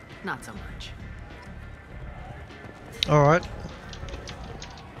 Archangel? Not so much. Alright.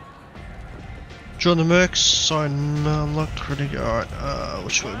 Join the mercs. Sign unlocked. Ready to go. Alright,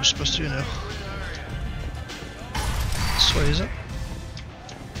 which way are we supposed to go now? This way, is it?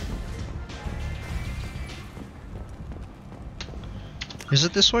 Is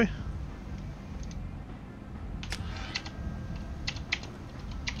it this way?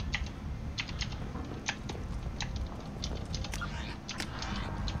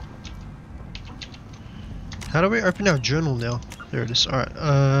 How do we open our journal now? There it is.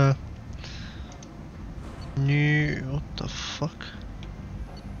 Alright, new... what the fuck?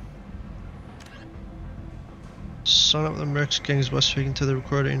 Sign up with the mercs gangs by speaking to the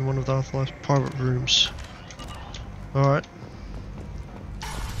recorder in one of the Afterlife's private rooms. Alright.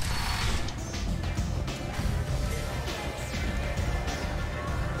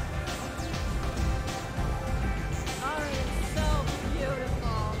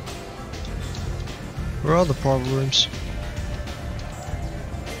 Where are the private rooms?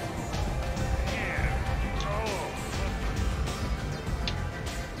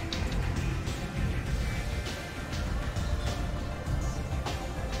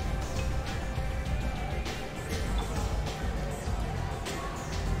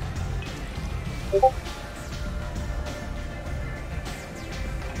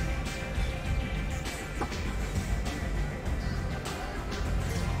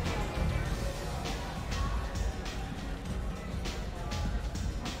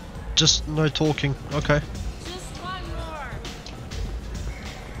 Just no talking. Okay.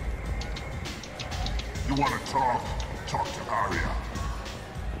 You want to talk? Talk to Arya.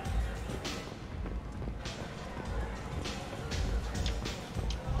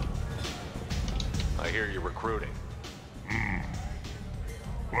 I hear you're recruiting.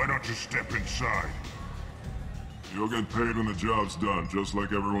 Why don't you step inside? You'll get paid when the job's done, just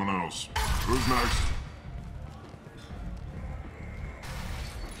like everyone else. Who's next?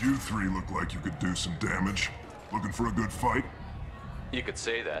 You three look like you could do some damage. Looking for a good fight? You could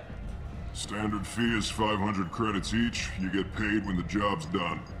say that. Standard fee is 500 credits each. You get paid when the job's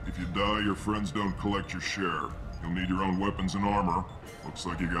done. If you die, your friends don't collect your share. You'll need your own weapons and armor. Looks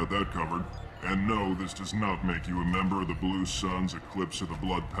like you got that covered. And no, this does not make you a member of the Blue Suns, Eclipse, or the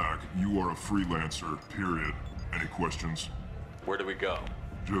Blood Pack. You are a freelancer, period. Any questions? Where do we go?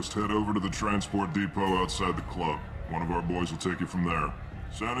 Just head over to the transport depot outside the club. One of our boys will take you from there.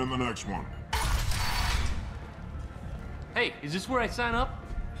 Send in the next one. Hey, is this where I sign up?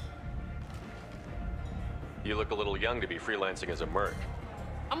 You look a little young to be freelancing as a merc.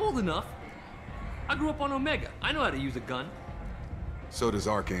 I'm old enough. I grew up on Omega. I know how to use a gun. So does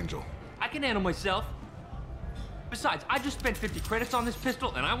Archangel. I can handle myself. Besides, I just spent 50 credits on this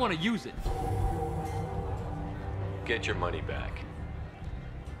pistol and I want to use it. Get your money back.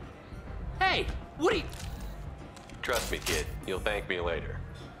 Hey, what are you... Trust me, kid. You'll thank me later.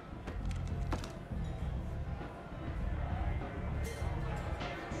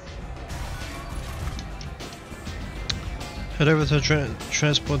 Head over to the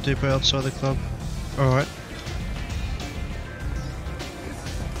transport depot outside the club. Alright.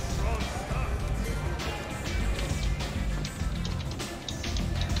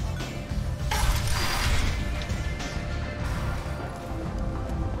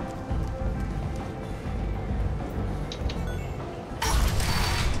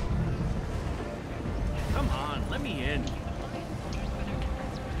 Come on, let me in.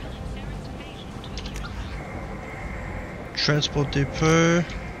 Transport depot.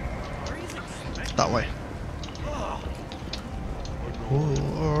 That way. Oh,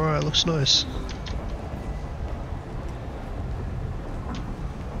 alright, looks nice.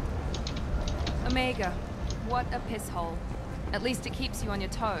 Omega, what a piss hole. At least it keeps you on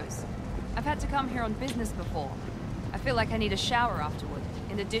your toes. I've had to come here on business before. I feel like I need a shower afterward,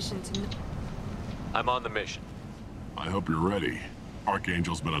 in addition to... I'm on the mission. I hope you're ready.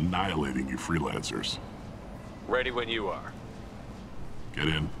 Archangel's been annihilating you freelancers. Ready when you are. Get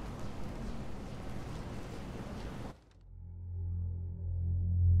in.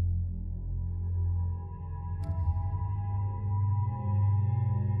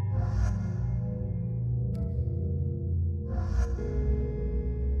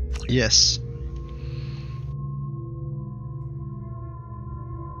 Yes.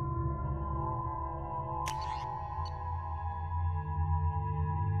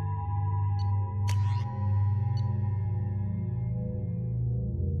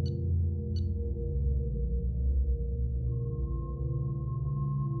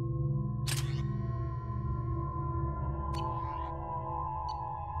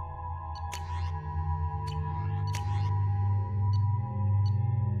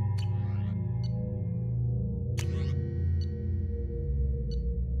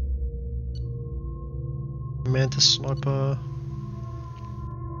 Manta sniper.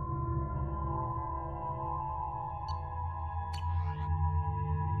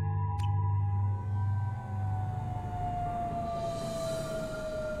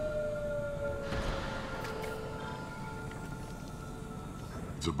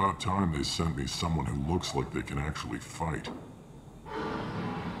 It's about time they sent me someone who looks like they can actually fight.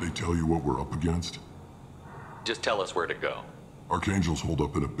 They tell you what we're up against? Just tell us where to go. Archangel's holed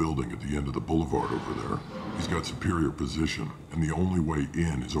up in a building at the end of the boulevard over there. He's got superior position, and the only way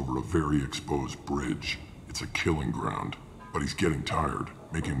in is over a very exposed bridge. It's a killing ground, but he's getting tired,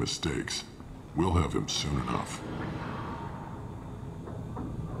 making mistakes. We'll have him soon enough.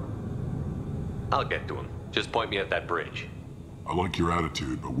 I'll get to him. Just point me at that bridge. I like your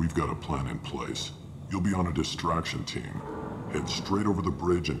attitude, but we've got a plan in place. You'll be on a distraction team. Head straight over the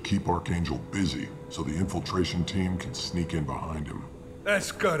bridge and keep Archangel busy, so the infiltration team can sneak in behind him.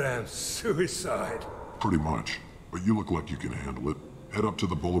 That's goddamn suicide. Pretty much. But you look like you can handle it. Head up to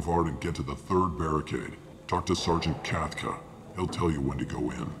the boulevard and get to the third barricade. Talk to Sergeant Kathka. He'll tell you when to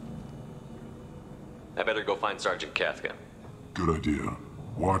go in. I better go find Sergeant Kathka. Good idea.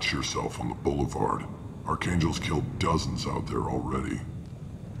 Watch yourself on the boulevard. Archangel's killed dozens out there already.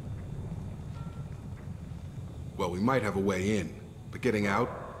 Well, we might have a way in, but getting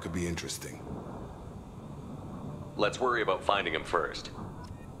out could be interesting. Let's worry about finding him first.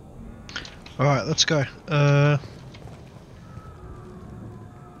 Alright, let's go.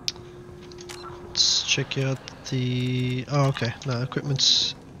 Let's check out the... Oh, okay. No,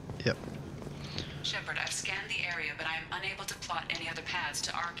 equipment's... Yep. Shepard, I've scanned the area, but I am unable to plot any other paths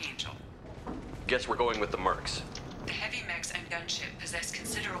to Archangel. Guess we're going with the mercs. The heavy mechs and gunship possess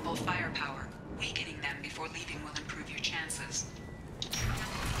considerable firepower. Weakening them before leaving will improve your chances.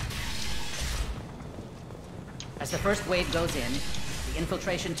 As the first wave goes in, the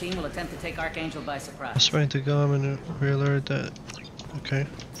infiltration team will attempt to take Archangel by surprise. I was trying to go and reload that. Okay.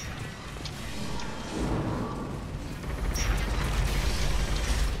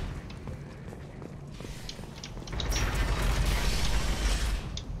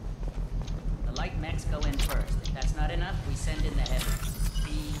 The light mechs go in first. If that's not enough, we send in the heavy.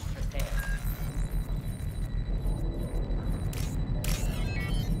 Be prepared.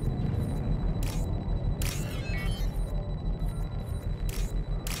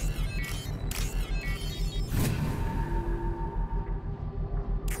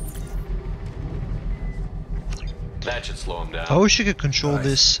 That should slow him down. I wish you could control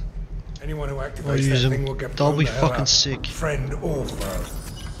this. Anyone who Or activates use that them. thing will get They'll blown be the hell fucking up. sick. Friend or foe.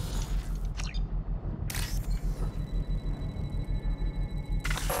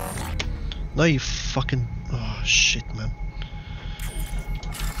 No, you fucking... Oh, shit, man.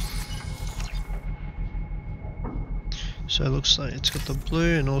 So it looks like it's got the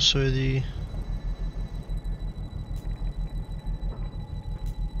blue and also the...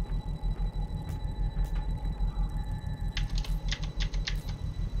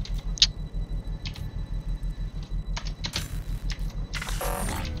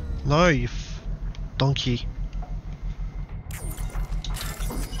 No, you donkey.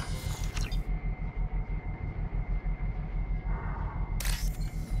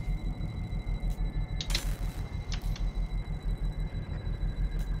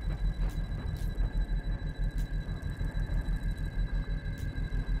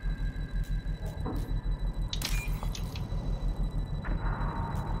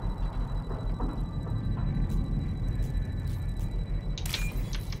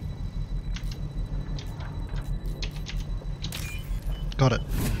 Got it.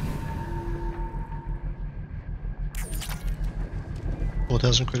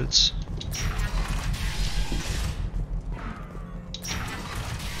 4,000 credits.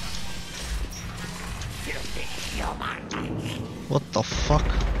 What the fuck?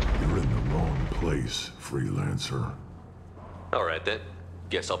 You're in the wrong place, freelancer. Alright then.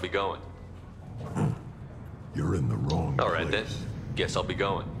 Guess I'll be going. You're in the wrong place. Alright then. Guess I'll be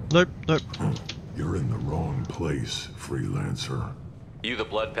going. Nope, nope. You're in the wrong place, freelancer. You the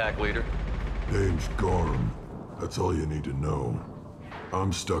blood pack leader? Name's Gorm. That's all you need to know.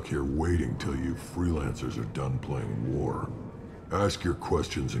 I'm stuck here waiting till you freelancers are done playing war. Ask your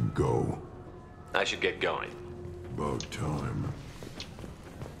questions and go. I should get going. About time.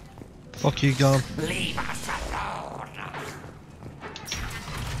 Fuck you, Gum. Leave us alone.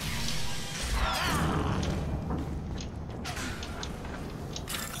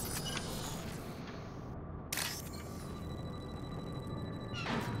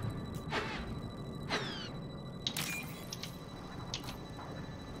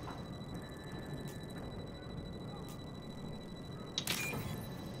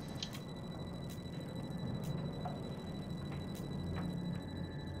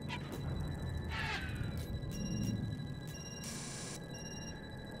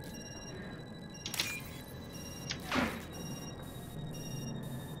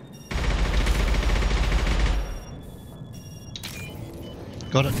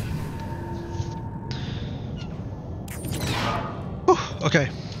 Got it. Whew, okay.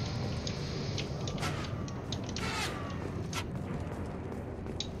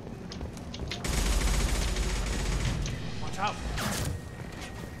 Watch out.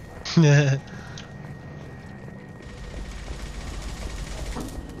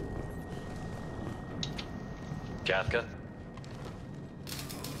 Kafka?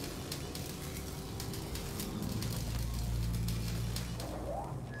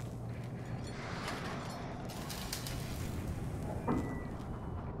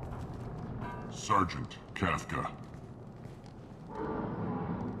 Sergeant Kafka.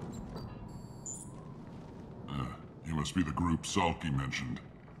 You must be the group Salky mentioned.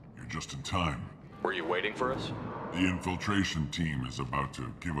 You're just in time. Were you waiting for us? The infiltration team is about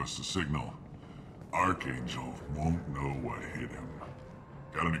to give us a signal. Archangel won't know what hit him.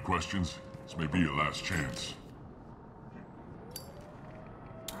 Got any questions? This may be your last chance.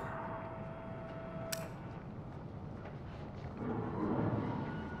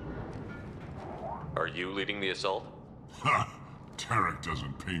 Are you leading the assault? Ha! Tarek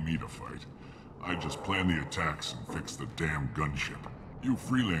doesn't pay me to fight. I just plan the attacks and fix the damn gunship. You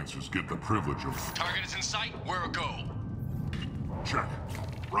freelancers get the privilege of... Target is in sight. Where a go? Check.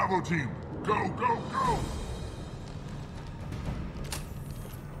 Bravo team, go, go, go!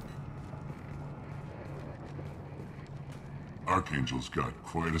 Archangel's got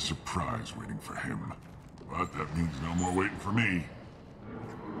quite a surprise waiting for him. But that means no more waiting for me.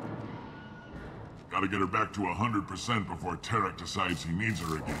 Gotta get her back to 100% before Tarek decides he needs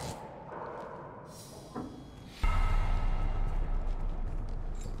her again.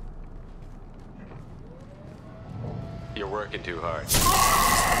 You're working too hard.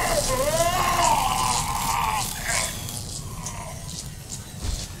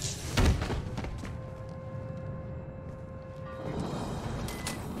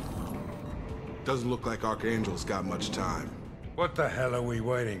 Doesn't look like Archangel's got much time. What the hell are we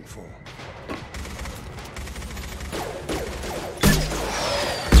waiting for?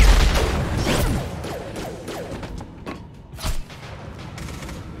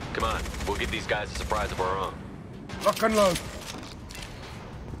 Come on, we'll give these guys a surprise of our own. Lock and load.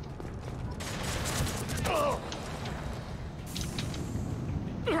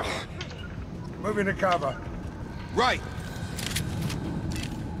 Moving to cover. Right.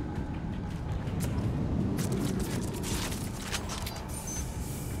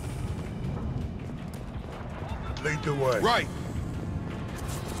 Lead the way. Right.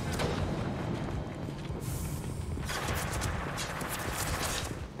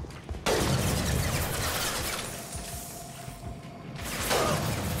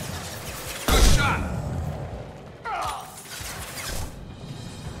 Good shot.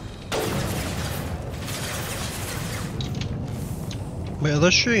 Wait, are they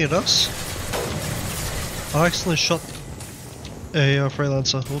shooting at us? I accidentally shot a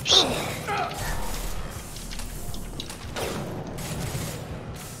freelancer. Oops.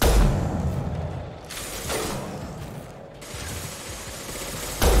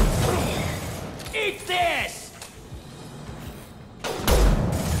 Eat this!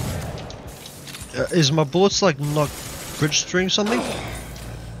 Is my bullets like not registering something?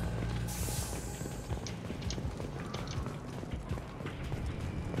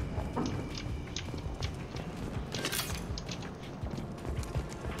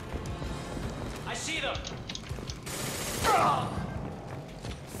 I see them!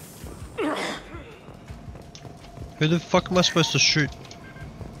 Who the fuck am I supposed to shoot?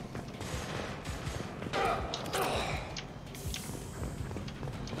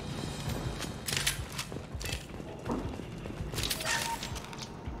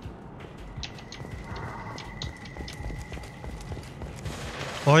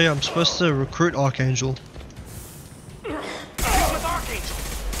 Oh yeah, I'm supposed to recruit Archangel. With Archangel!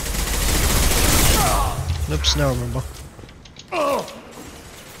 Oops, now I remember.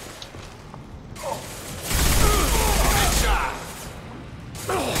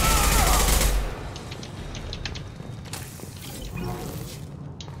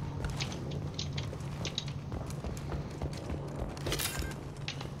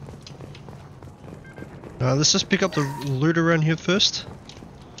 Let's just pick up the loot around here first.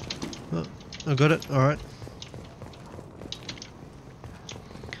 Oh, I got it, alright.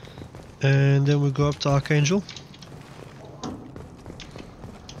 And then we'll go up to Archangel.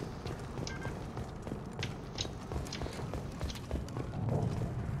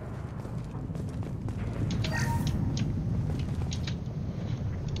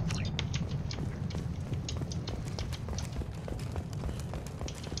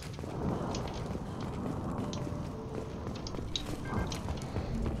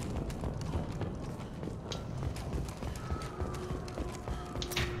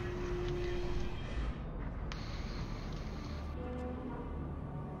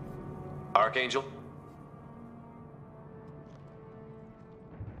 Archangel?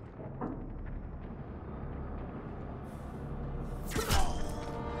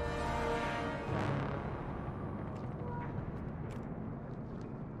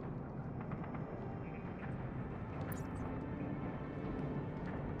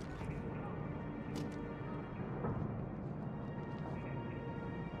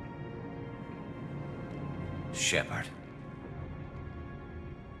 Shepard.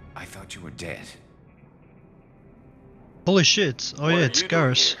 I thought you were dead. Holy shit, oh yeah, it's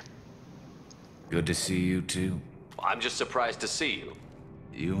Garrus. Good to see you too. I'm just surprised to see you.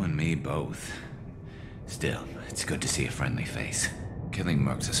 You and me both. Still, it's good to see a friendly face. Killing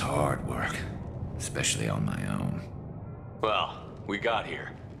mercs is hard work, especially on my own. Well, we got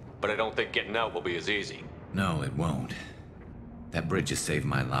here, but I don't think getting out will be as easy. No, it won't. That bridge has saved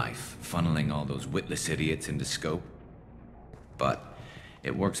my life, funneling all those witless idiots into scope. but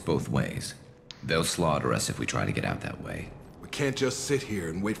it works both ways. They'll slaughter us if we try to get out that way. We can't just sit here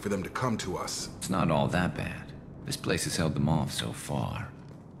and wait for them to come to us. It's not all that bad. This place has held them off so far.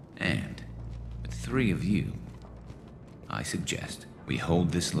 And with 3 of you, I suggest we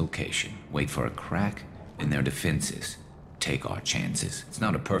hold this location, wait for a crack in their defenses, take our chances. It's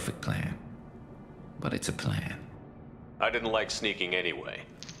not a perfect plan, but it's a plan. I didn't like sneaking anyway.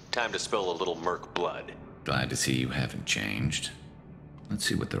 Time to spill a little merc blood. Glad to see you haven't changed. Let's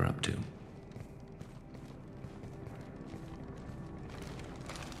see what they're up to.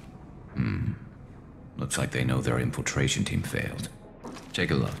 Looks like they know their infiltration team failed.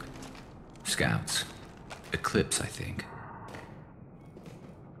 Take a look. Scouts. Eclipse, I think.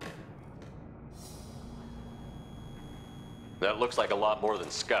 That looks like a lot more than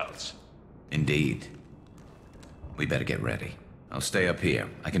scouts. Indeed. We better get ready. I'll stay up here.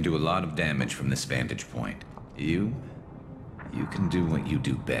 I can do a lot of damage from this vantage point. You can do what you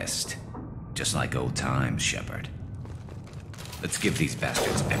do best. Just like old times, Shepard. Let's give these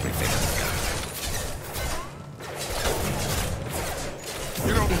bastards everything we've got.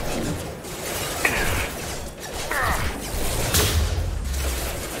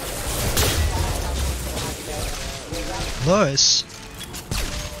 Nice.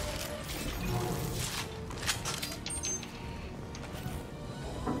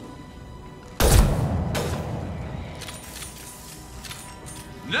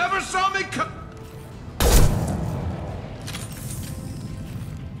 Never saw me come.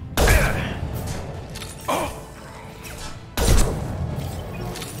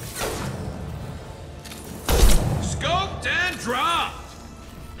 Scoped and dropped.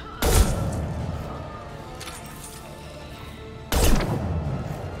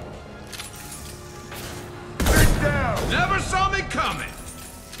 Never saw me coming.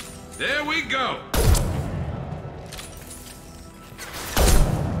 There we go.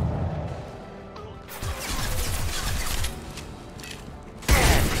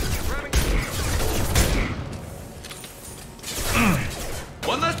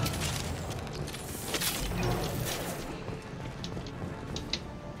 One less.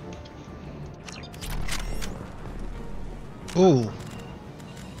 Ooh.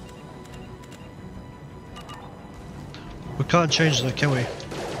 We can't change that, can we?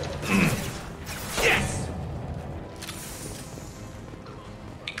 Yes.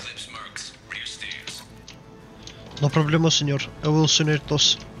 Eclipse mercs, rear stairs. No problemos, señor. I will unite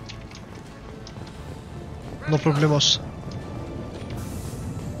us. No problemos.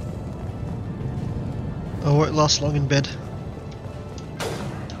 I won't last long in bed.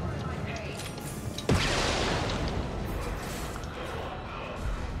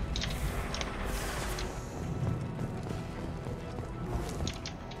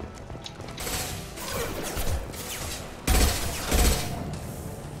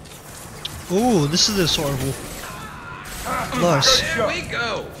 Ooh, this is this horrible. Nice. There we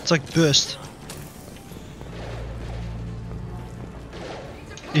go. It's like burst.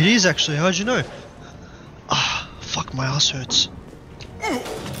 It is actually, how'd you know? Ah, fuck, my ass hurts.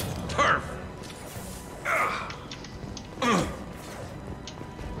 Perf.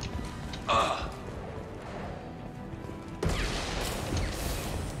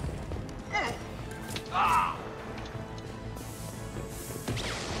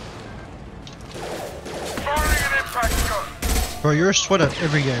 Bro, you're a sweat at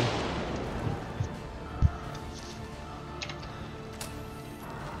every game.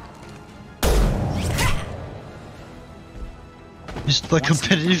 He's like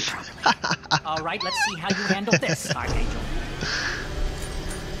competitive. All right, let's see how you handle this, Archangel.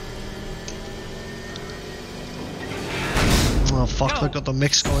 Oh fuck, look at the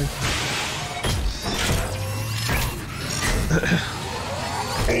mix going.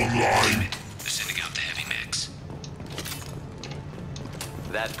 Online. Sending out the heavy mix.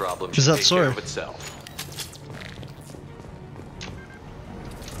 That problem Is should that take so? care of itself.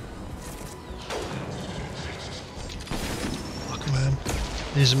 Fuck man.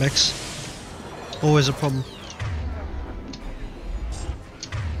 These mix. Always a problem.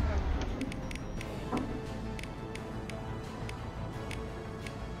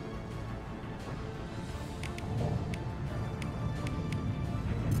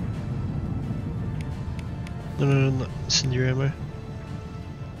 No, it's in your ammo.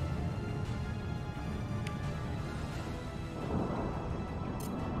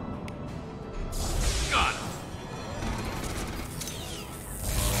 Got him.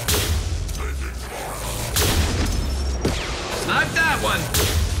 Snipe that one.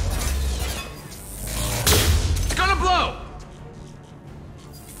 It's gonna blow.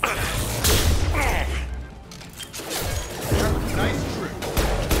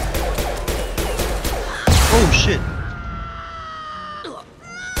 Oh shit.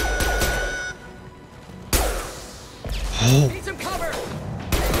 Oh. Need some cover.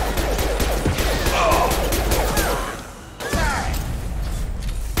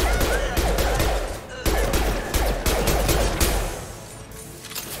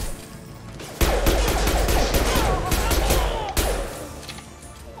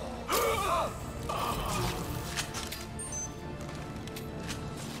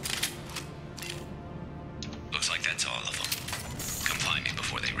 Looks like that's all of them. Come find me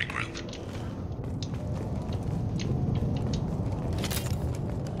before they regroup.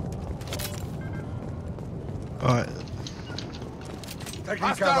 Alright.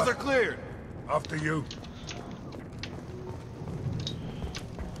 Hostiles are cleared. After you.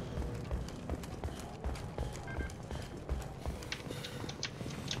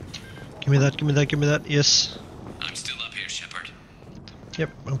 Give me that, give me that, give me that. Yes. I'm still up here, Shepard. Yep,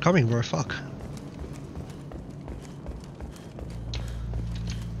 I'm coming, bro. Fuck.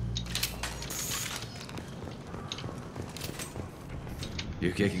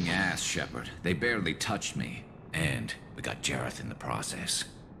 You're kicking ass, Shepard. They barely touched me. And we got Jareth in the process.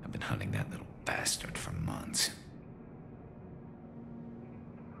 I've been hunting that little bastard for months.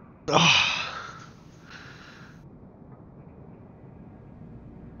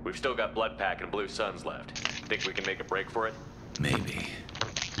 We've still got Blood Pack and Blue Suns left. Think we can make a break for it? Maybe.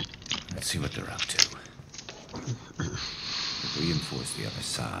 Let's see what they're up to. They've reinforced the other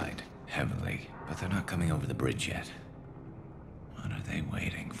side heavily, but they're not coming over the bridge yet. What are they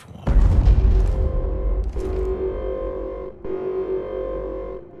waiting for?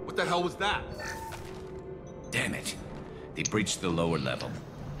 What the hell was that? Damn it. They breached the lower level.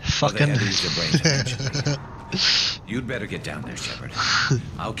 Fucking. Well, they had to use their brains eventually. You'd better get down there, Shepard.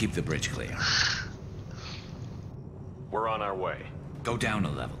 I'll keep the bridge clear. We're on our way. Go down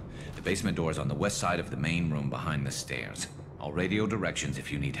a level. The basement door's on the west side of the main room behind the stairs. I'll radio directions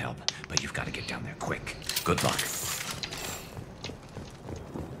if you need help, but you've got to get down there quick. Good luck.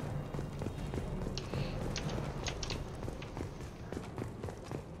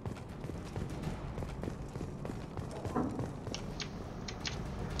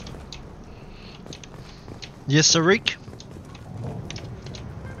 Yes, sir, Rick.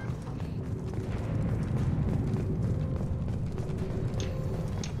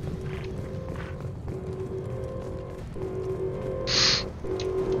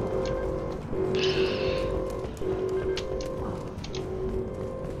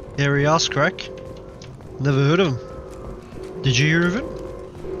 Hairy ass crack. Never heard of him. Did you hear of it?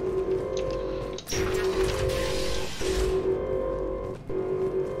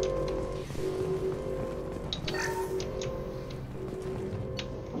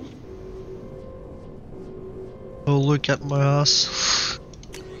 Oh, look at my ass.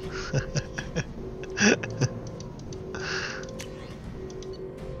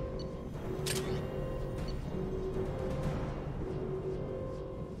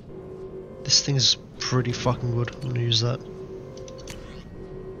 This thing is pretty fucking good. I'm gonna use that.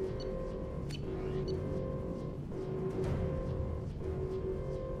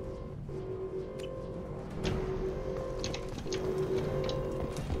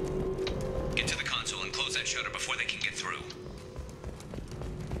 Get to the console and close that shutter before they can get through.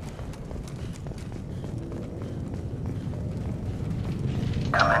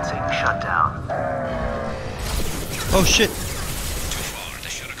 Commencing shutdown. Oh shit! Too far. The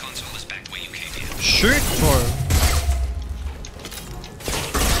shutter console is back where you came in. Shoot for him!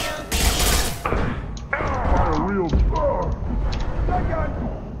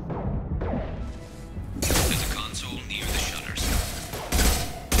 There's a console near the shutters.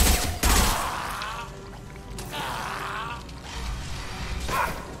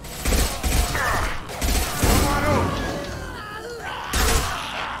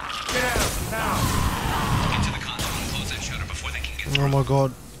 Get to the console and close that shutter before they can get through. Oh my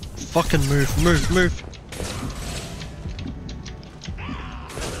god. Fucking move, move, move.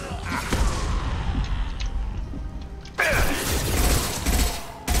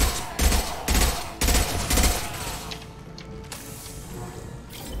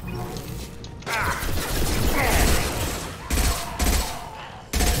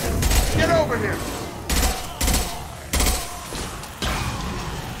 Get over here!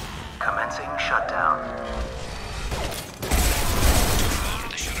 Commencing shutdown.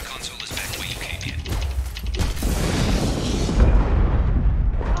 The shutter console is back where you came in.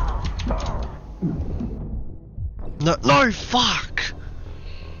 No, no, fuck!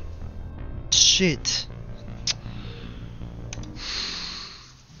 Shit.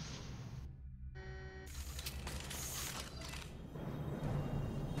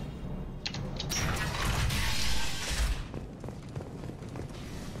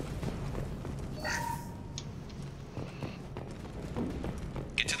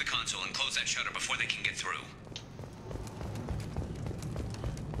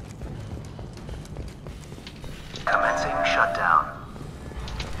 Commencing shutdown.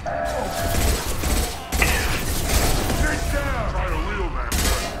 Get down! Try to wheel that.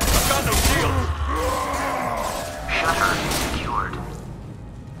 I've got no shield. Shutter secured.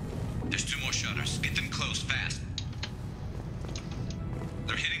 There's 2 more shutters. Get them closed fast.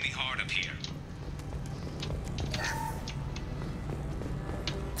 They're hitting me hard up here.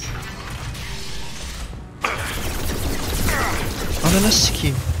 Ananı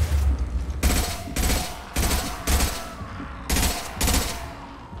sikeyim.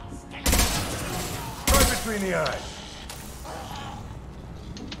 Right between the eyes.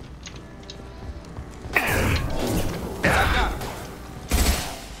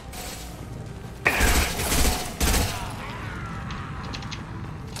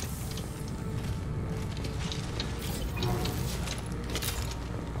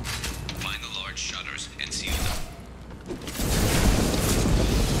 Find the large shutters and seal them.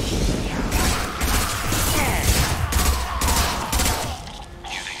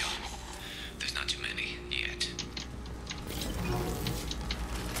 Here they are. There's not too many yet.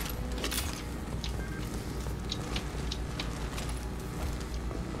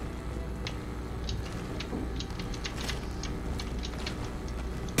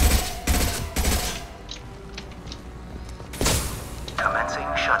 Commencing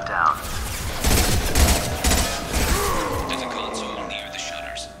shutdown. There's a console near the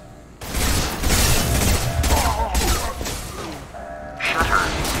shutters. Shutter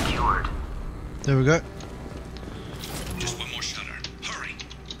secured. There we go. Just 1 more shutter. Hurry.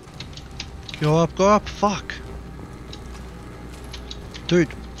 Go up, fuck. Dude,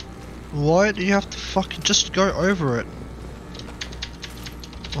 why do you have to fucking just go over it?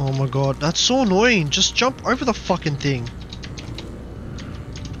 Oh my god, that's so annoying. Just jump over the fucking thing.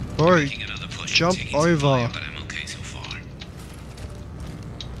 Bro, jump over. But I'm okay so far.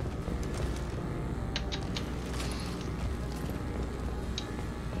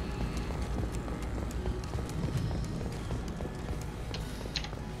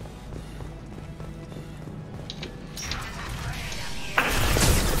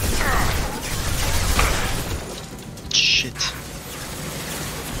 Shit.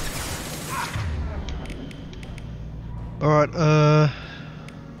 Alright,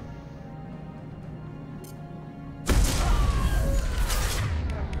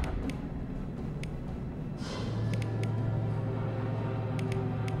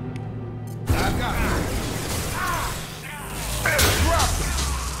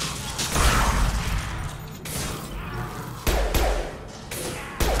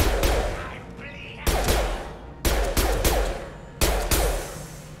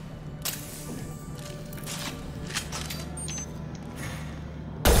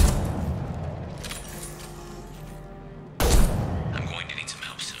 I'm going to need some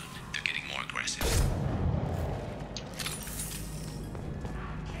help soon. They're getting more aggressive.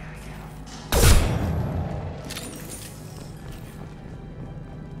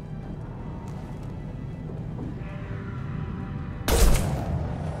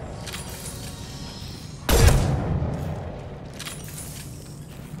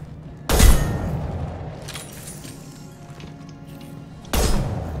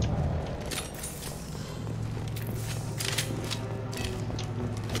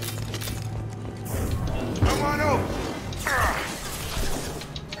 Come on over.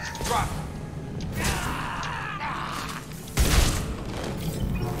 Drop.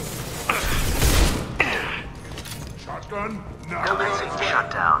 Shotgun? No. Commencing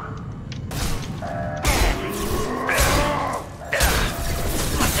shutdown.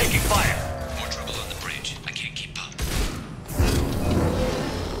 I'm taking fire. More trouble on the bridge. I can't keep up.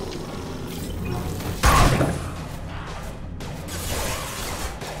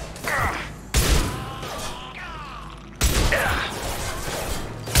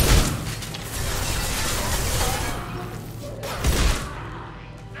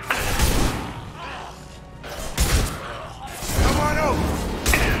 Come on over.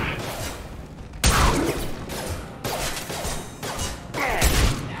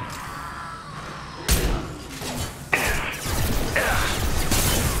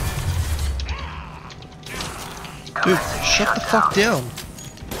 dude, shut the fuck down.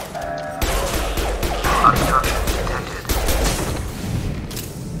 Obstruction detected.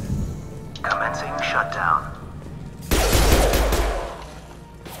 Commencing shutdown.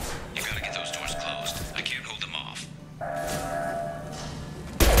 You gotta get those doors closed. I can't hold them off.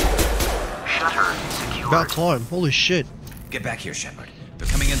 Shutter secured. About time. Holy shit. Get back here, Shepard. They're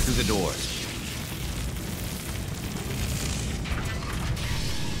coming in through the doors.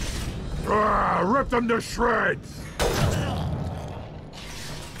 Rip them to shreds!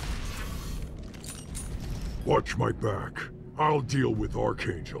 Watch my back. I'll deal with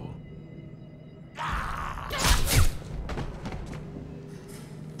Archangel.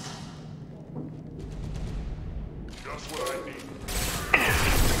 Just what I need.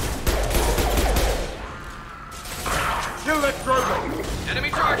 Kill that Krogan! Enemy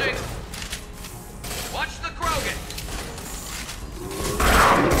charging! Watch the Krogan!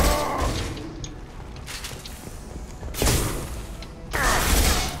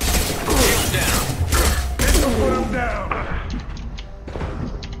 Shield down! Put him down!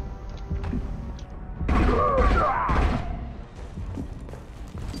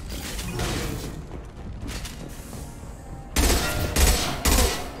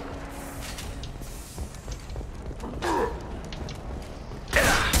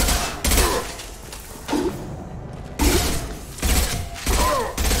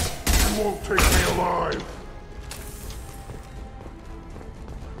 You won't take me alive!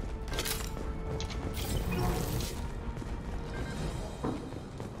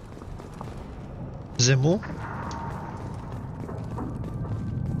 Is there more?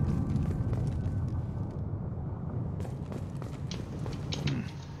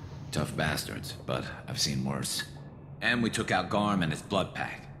 Tough bastards, but I've seen worse. And we took out Garm and his blood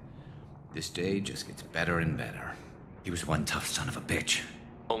pack. This day just gets better and better. He was one tough son of a bitch.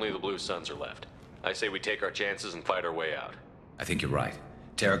 Only the Blue Suns are left. I say we take our chances and fight our way out. I think you're right.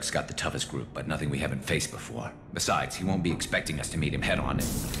 Tarek's got the toughest group, but nothing we haven't faced before. Besides, he won't be expecting us to meet him head-on.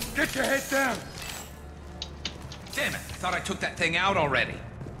 Get your head down! Damn it, I thought I took that thing out already.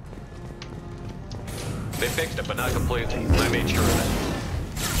 They fixed it, but not completely. I made sure of it.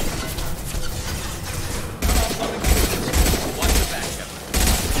 Watch the back, Shepard.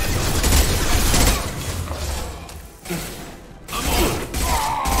 I'm on!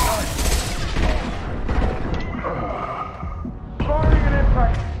 Firing an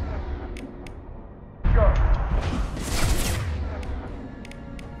impact! Go!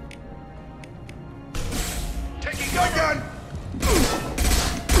 Taking your gun!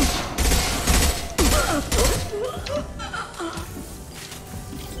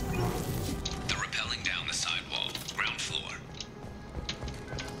 They're rappelling down the side wall, ground floor.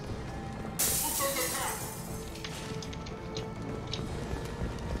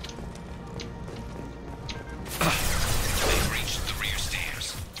 They've reached the rear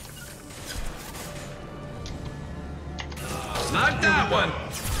stairs. Not that one!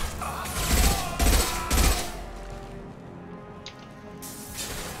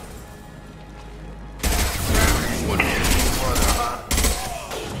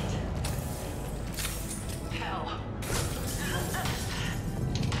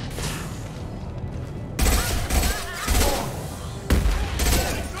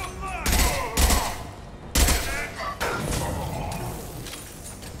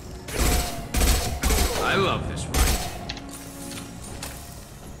 I love this ride.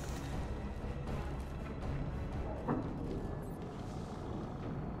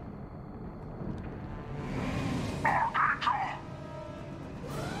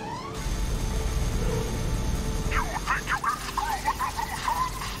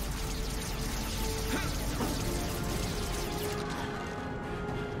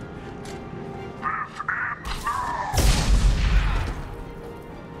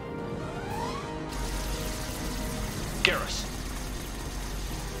 Garrus.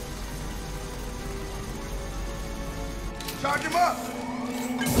 Charge him up!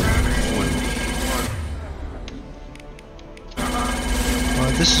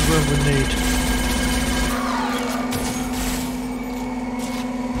 Alright, this is where we need.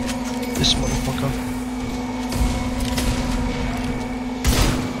 This motherfucker.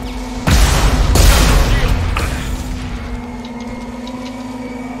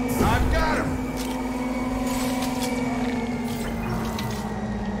 I've got him!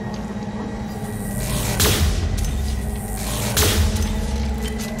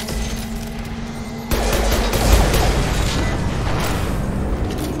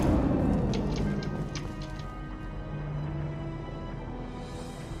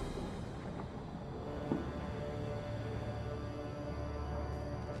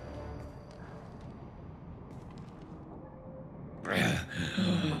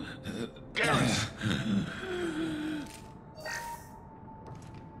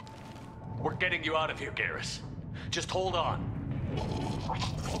 We're getting you out of here, Garrus. Just hold on.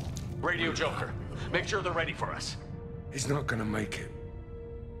 Radio Joker, make sure they're ready for us. He's not gonna make it.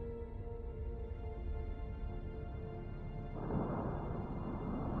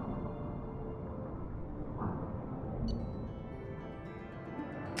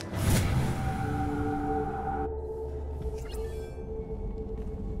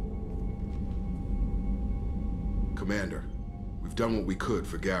 Commander, we've done what we could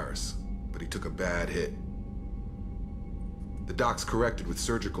for Garrus, but he took a bad hit. The doc's corrected with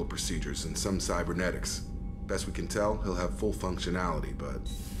surgical procedures and some cybernetics. Best we can tell, he'll have full functionality, but...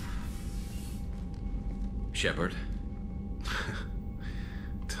 Shepard?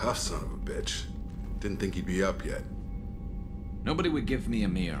 Tough son of a bitch. Didn't think he'd be up yet. Nobody would give me a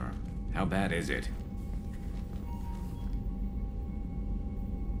mirror. How bad is it?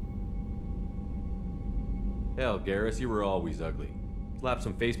 Hell, Garrus, you were always ugly. Slap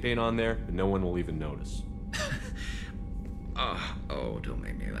some face paint on there, and no one will even notice. Oh, don't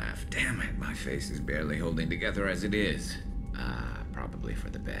make me laugh. Damn it, my face is barely holding together as it is. Probably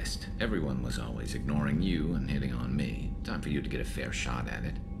for the best. Everyone was always ignoring you and hitting on me. Time for you to get a fair shot at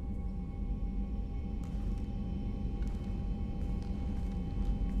it.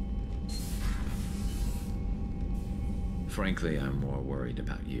 Frankly, I'm more worried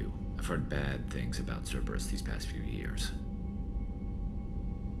about you. I've heard bad things about Cerberus these past few years.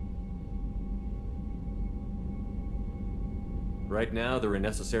 Right now, they're a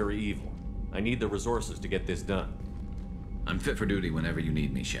necessary evil. I need the resources to get this done. I'm fit for duty whenever you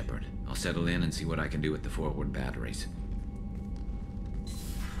need me, Shepard. I'll settle in and see what I can do with the forward batteries.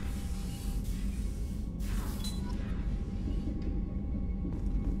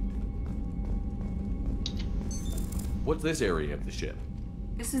 What's this area of the ship?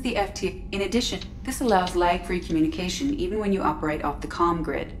 This is the FT. In addition, this allows lag-free communication even when you operate off the comm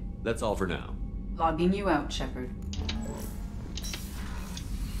grid. That's all for now. Logging you out, Shepard.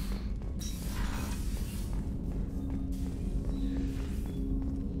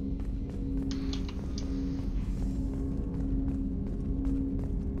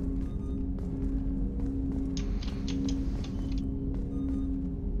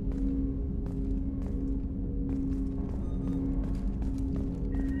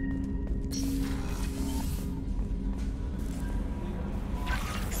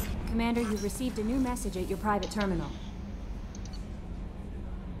 Commander, you've received a new message at your private terminal.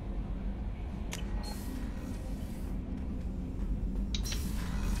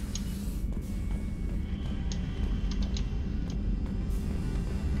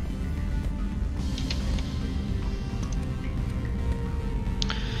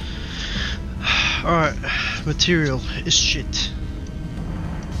 Alright, material is shit.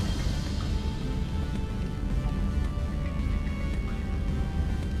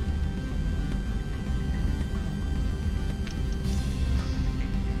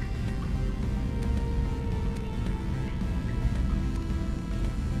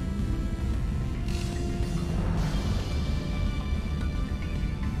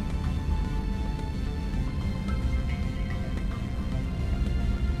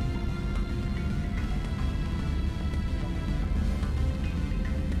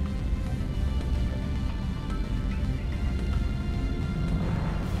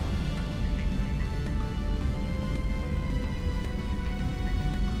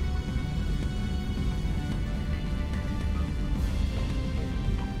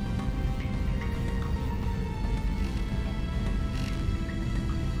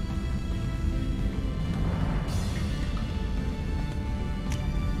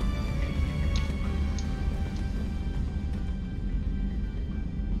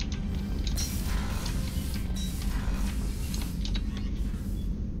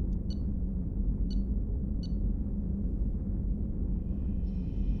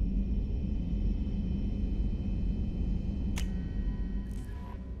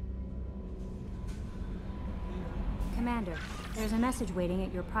 Commander, there's a message waiting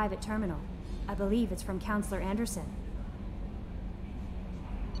at your private terminal. I believe it's from Counselor Anderson.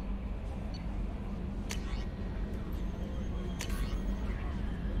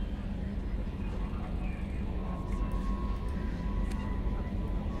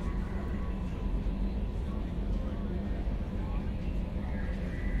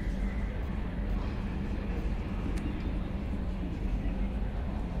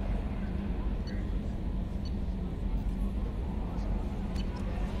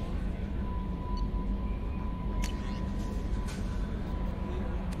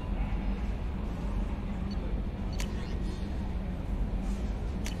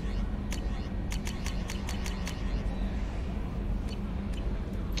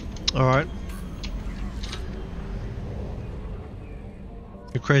 Alright.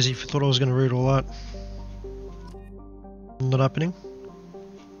 You're crazy if you thought I was going to read all that. Not happening.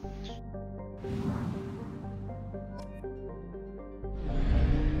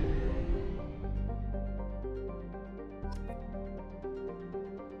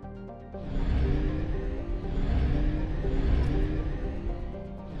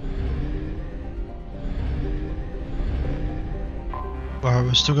 Alright,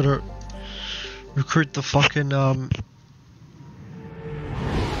 we're still gonna recruit the fucking, the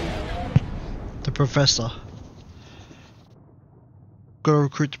professor. Gotta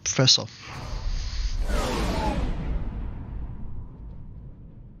recruit the professor.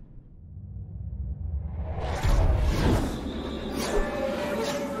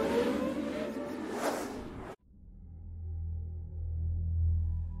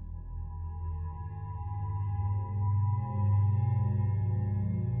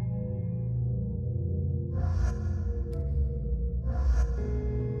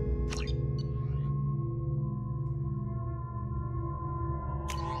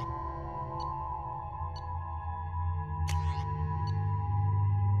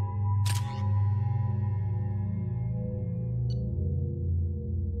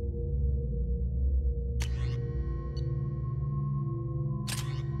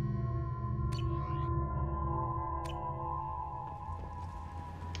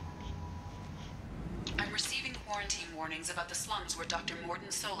 Warnings about the slums where Dr. Morden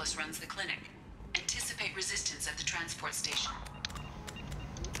Solus runs the clinic. Anticipate resistance at the transport station.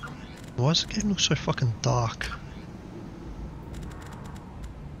 Why does the game look so fucking dark?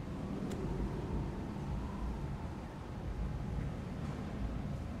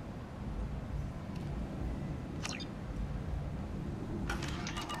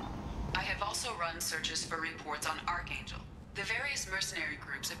 I have also run searches for reports on Archangel. The various mercenary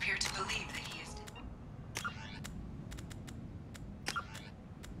groups appear to believe that he is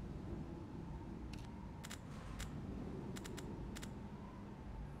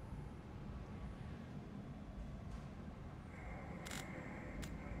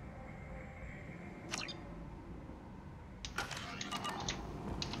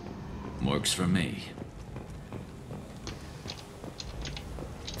Works for me.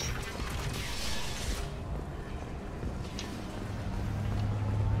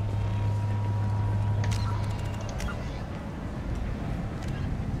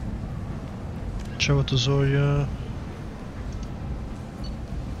 Ciao to Zoria.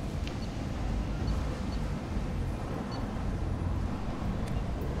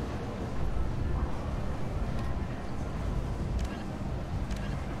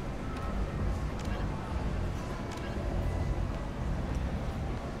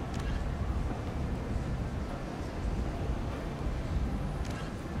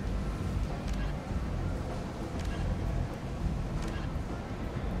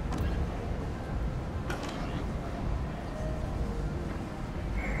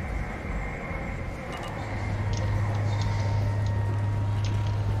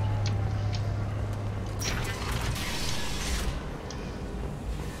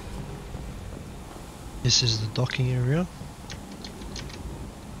 This is the docking area.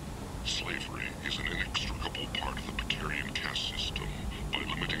 Slavery is an inextricable part of the Precarian caste system. By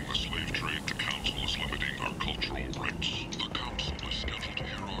limiting the slave trade, the Council is limiting our cultural rights. The Council is scheduled to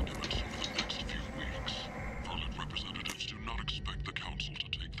hear arguments over the next few weeks. Verlet representatives do not expect the Council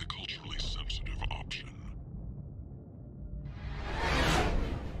to take the culturally sensitive option.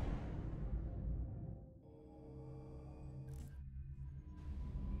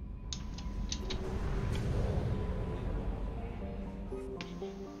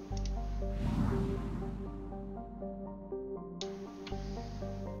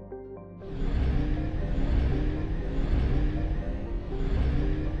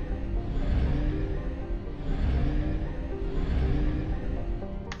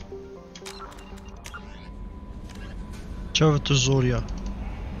 Over to Zoria.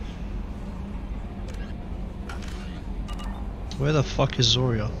 Where the fuck is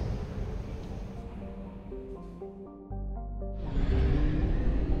Zoria?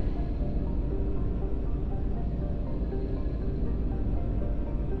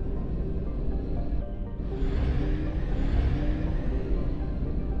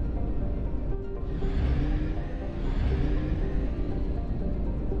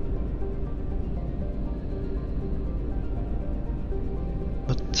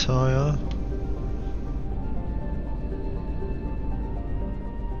 Tire.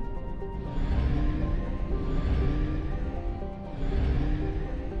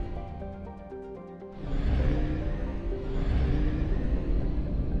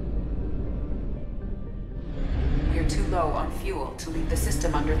 We're too low on fuel to leave the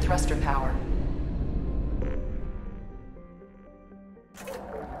system under thruster power.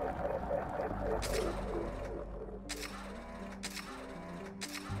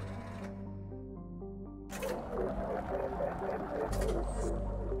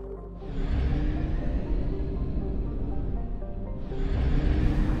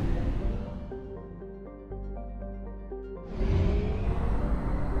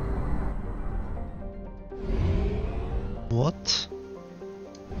 What?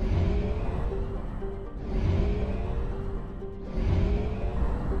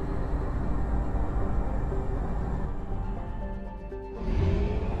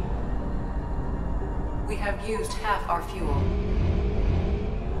 We have used half our fuel.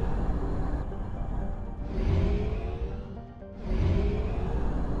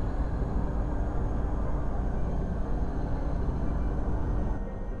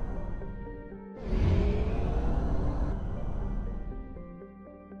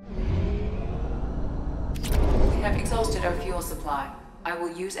 We have exhausted our fuel supply. I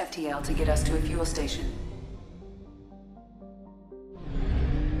will use FTL to get us to a fuel station.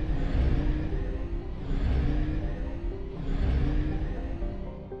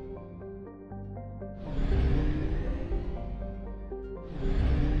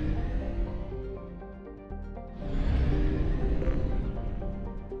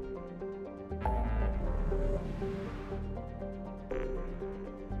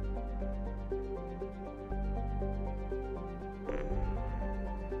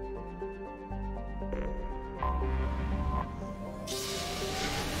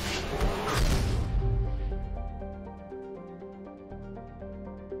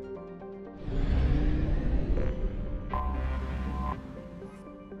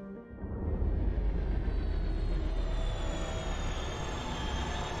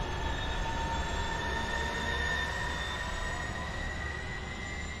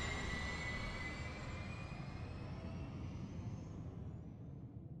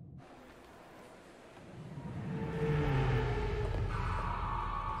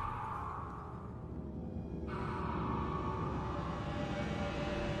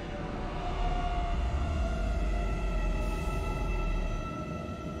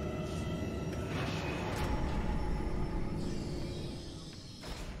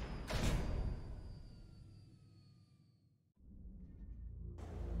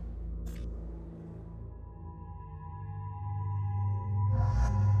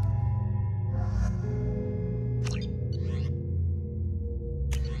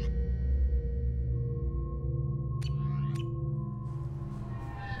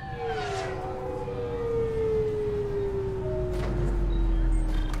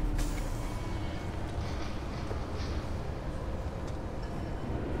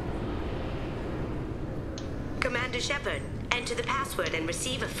 Commander Shepard, enter the password and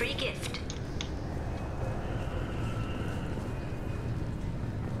receive a free gift.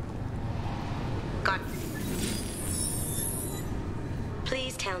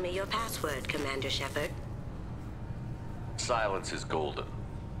 Please tell me your password, Commander Shepard. Silence is golden.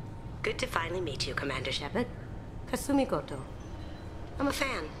 Good to finally meet you, Commander Shepard. Kasumi Goto. I'm a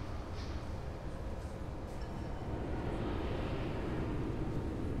fan.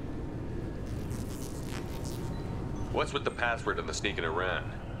 What's with the password and the sneaking around?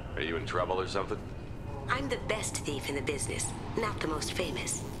 Are you in trouble or something? I'm the best thief in the business, not the most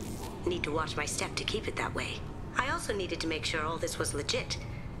famous. Need to watch my step to keep it that way. I also needed to make sure all this was legit.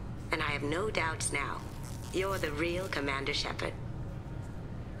 And I have no doubts now. You're the real Commander Shepard.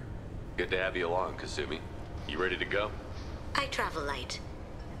 Good to have you along, Kasumi. You ready to go? I travel light.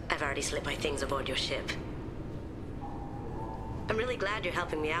 I've already slipped my things aboard your ship. I'm really glad you're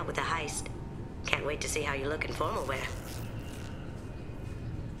helping me out with the heist. Can't wait to see how you look in formal wear.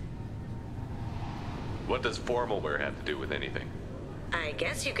 What does formal wear have to do with anything? I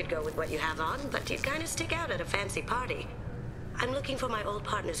guess you could go with what you have on, but you'd kind of stick out at a fancy party. I'm looking for my old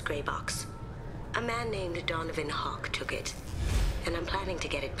partner's gray box. A man named Donovan Hawk took it, and I'm planning to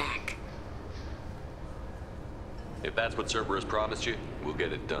get it back. If that's what Cerberus promised you, we'll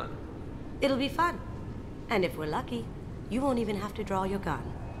get it done. It'll be fun. And if we're lucky, you won't even have to draw your gun.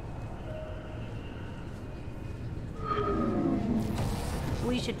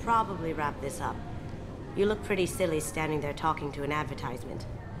 We should probably wrap this up. You look pretty silly standing there talking to an advertisement.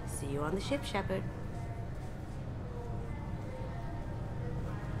 See you on the ship, Shepard.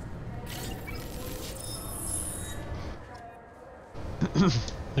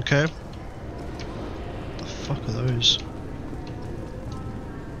 Okay. What the fuck are those?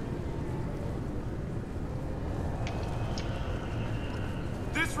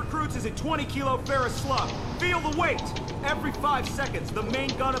 This recruits is a 20-kilo ferrous slug. Feel the weight! Every 5 seconds, the main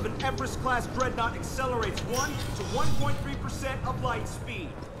gun of an Everest-class dreadnought accelerates 1 to 1.3% of light speed.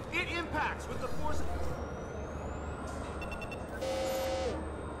 It impacts with the force...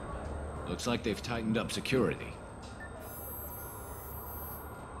 Looks like they've tightened up security.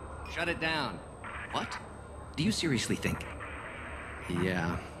 Shut it down. What? Do you seriously think?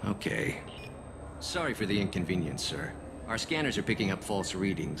 Yeah, okay. Sorry for the inconvenience, sir. Our scanners are picking up false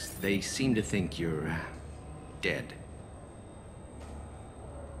readings. They seem to think you're... dead.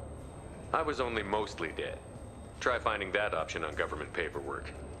 I was only mostly dead. Try finding that option on government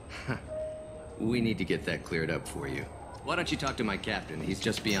paperwork. We need to get that cleared up for you. Why don't you talk to my captain? He's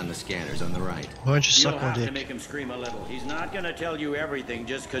just beyond the scanners on the right. Why don't you suck You'll my have to dick? make him scream a little. He's not gonna tell you everything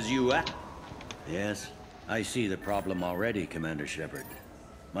just because you... Yes, I see the problem already, Commander Shepard.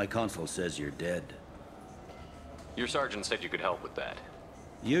 My console says you're dead. Your sergeant said you could help with that.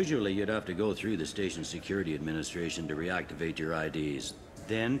 Usually you'd have to go through the Station Security Administration to reactivate your IDs.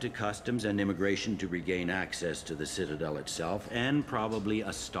 Then to Customs and Immigration to regain access to the Citadel itself, and probably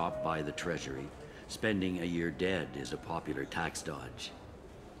a stop by the Treasury. Spending a year dead is a popular tax dodge.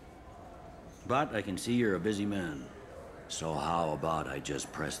 But I can see you're a busy man. So how about I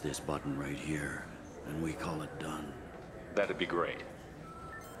just press this button right here, and we call it done? That'd be great.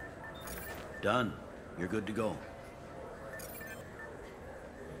 Done. You're good to go.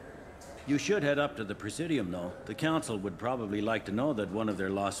 You should head up to the Presidium, though. The Council would probably like to know that one of their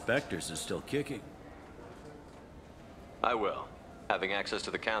lost Spectres is still kicking. I will. Having access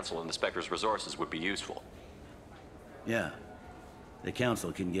to the Council and the Spectre's resources would be useful. Yeah. The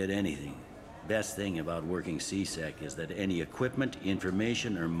Council can get anything. Best thing about working CSEC is that any equipment,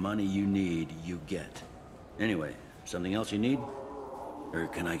 information, or money you need, you get. Anyway, something else you need? Or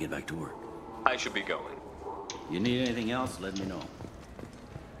can I get back to work? I should be going. You need anything else, let me know.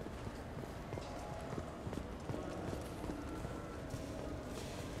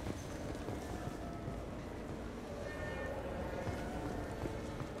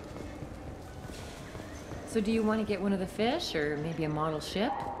 So do you want to get one of the fish, or maybe a model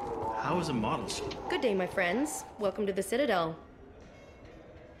ship? How is a model ship? Good day, my friends. Welcome to the Citadel.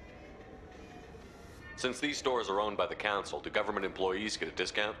 Since these stores are owned by the Council, do government employees get a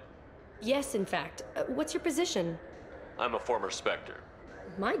discount? Yes, in fact. What's your position? I'm a former Spectre.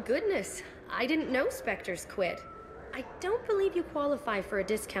 My goodness. I didn't know Spectres quit. I don't believe you qualify for a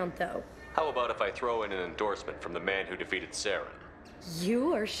discount, though. How about if I throw in an endorsement from the man who defeated Saren?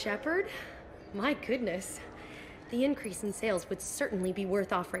 You are Shepard? My goodness. The increase in sales would certainly be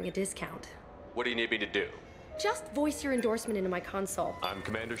worth offering a discount. What do you need me to do? Just voice your endorsement into my console. I'm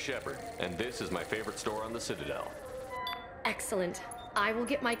Commander Shepard, and this is my favorite store on the Citadel. Excellent. I will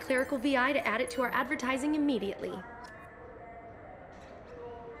get my clerical VI to add it to our advertising immediately.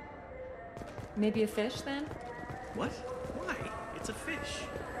 Maybe a fish, then? What? Why? It's a fish.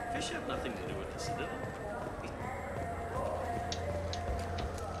 Fish have nothing to do with the Citadel.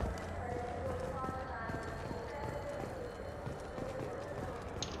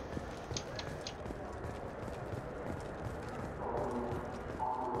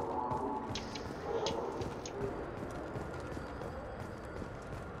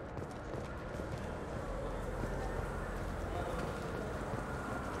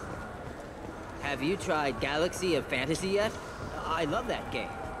 Have you tried Galaxy of Fantasy yet? I love that game.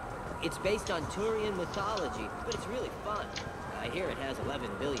 It's based on Turian mythology, but it's really fun. I hear it has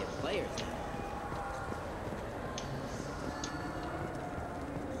 11 billion players now.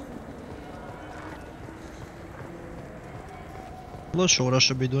 I'm not sure what I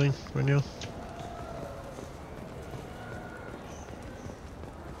should be doing right now.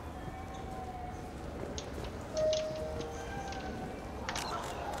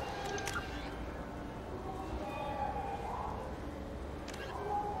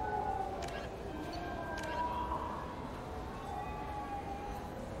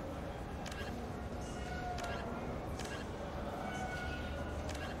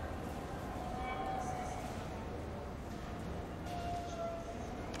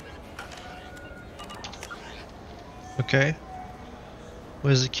 Okay.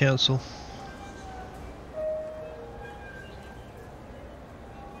 Where's the council?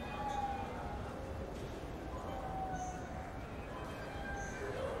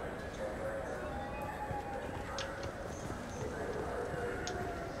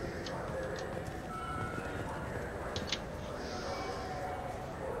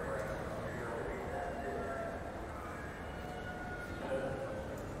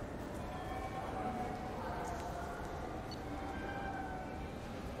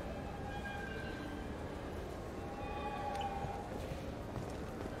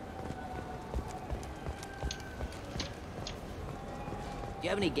 Do you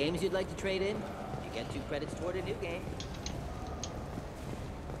have any games you'd like to trade in? You get 2 credits toward a new game.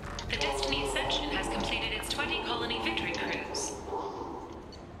 The Destiny Ascension has completed its 20-colony victory cruise.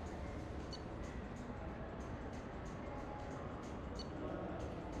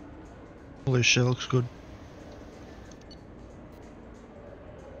 Holy shit, looks good.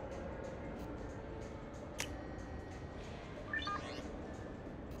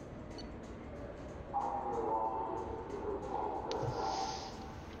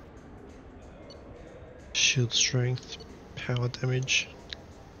 Shield strength, power damage.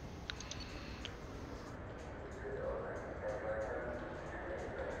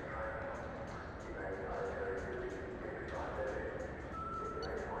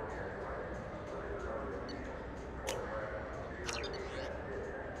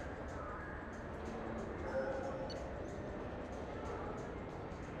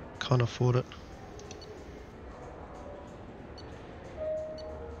 Can't afford it.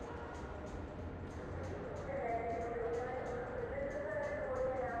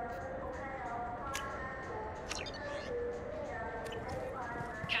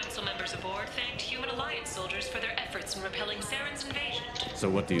 Council members aboard thanked Human Alliance soldiers for their efforts in repelling Saren's invasion. So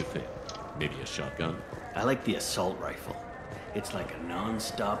what do you think? Maybe a shotgun? I like the assault rifle. It's like a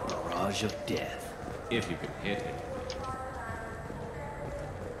non-stop barrage of death. If you can hit it.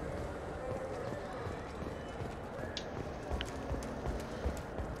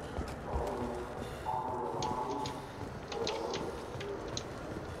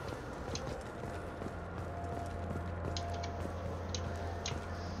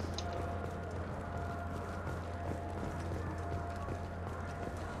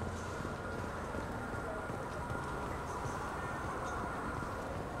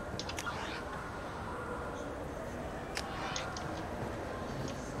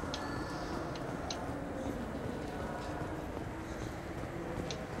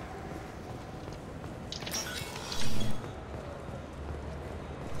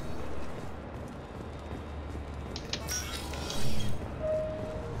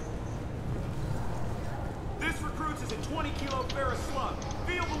 This recruits is a 20 kilo ferrous slug.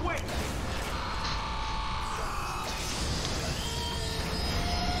 Feel the weight.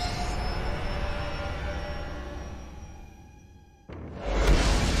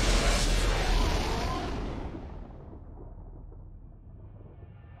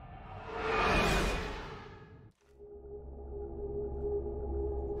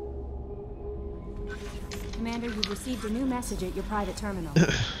 Commander, you've received a new message at your private terminal.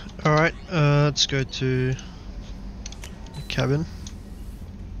 Alright, let's go to the cabin.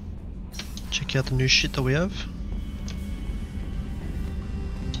 Check out the new shit that we have.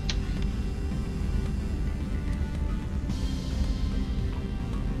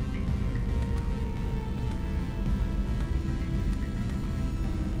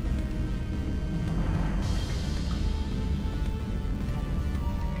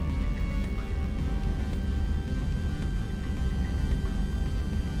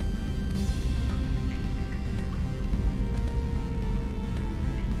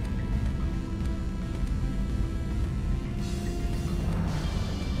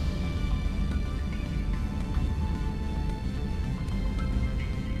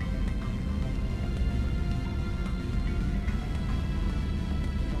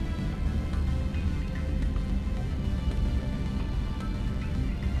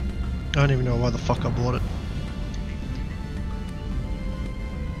 I don't even know why the fuck I bought it.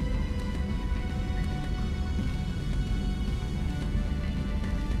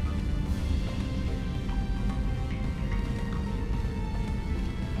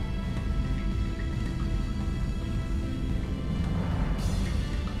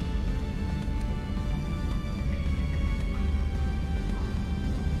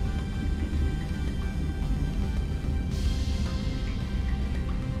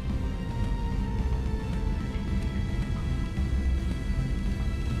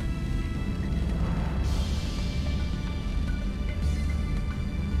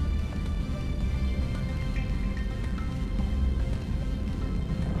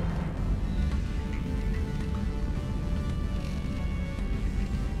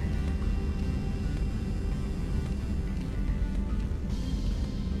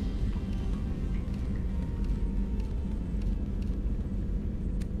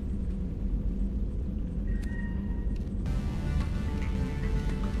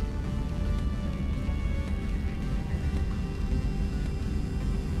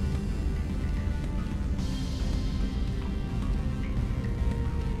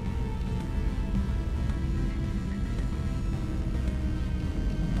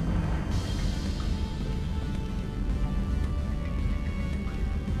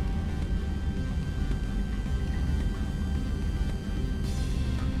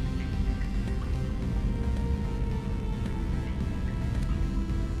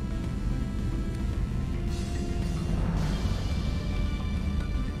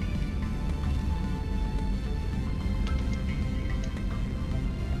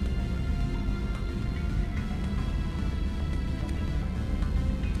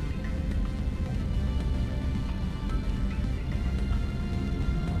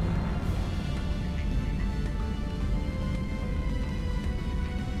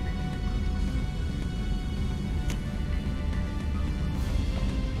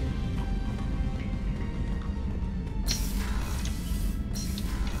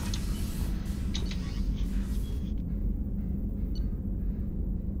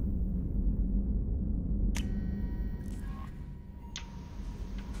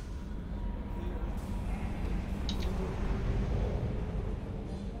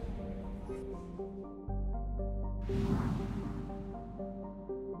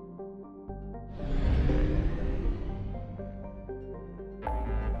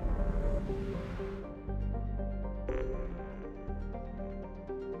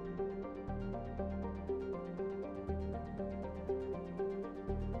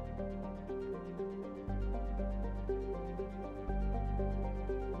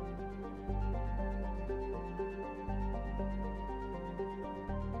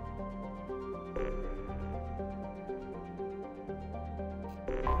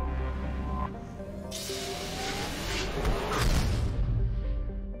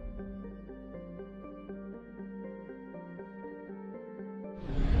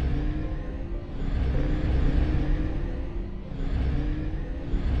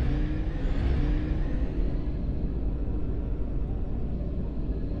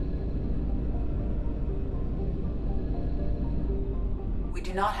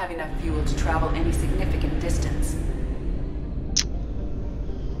 do not have enough fuel to travel any significant distance.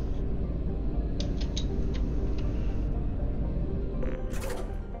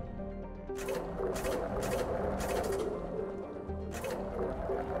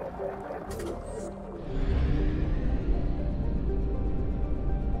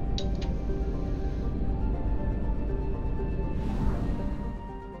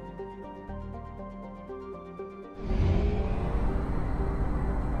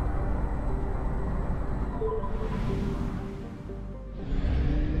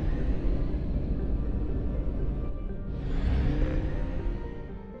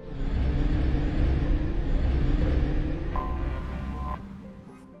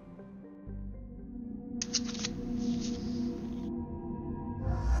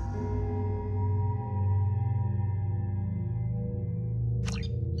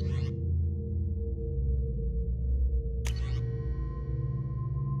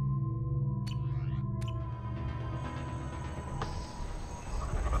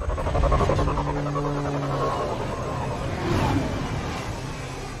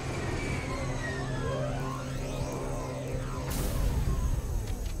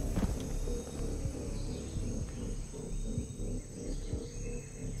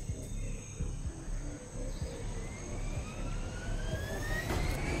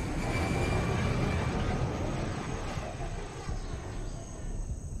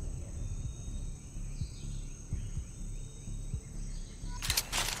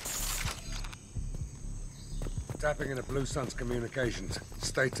 Tapping into Blue Sun's communications.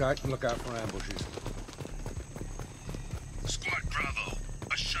 Stay tight and look out for ambushes. Squad Bravo,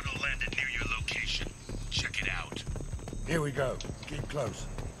 a shuttle landed near your location. Check it out. Here we go. Keep close.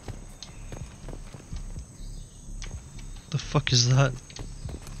 The fuck is that?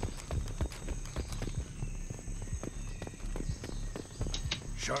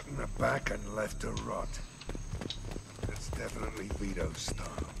 Shot in the back and left to rot. That's definitely Vito's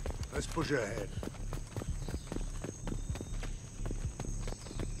style. Let's push ahead.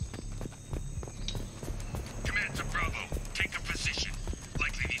 Command to Bravo, take a position.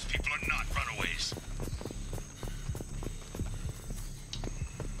 Likely these people are not runaways.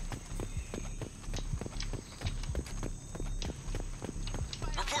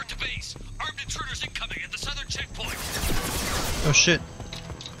 Report to base. Armed intruders incoming at the southern checkpoint. Oh shit.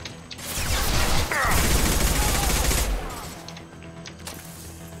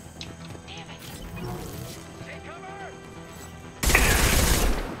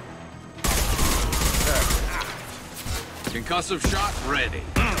 Concussive shot ready.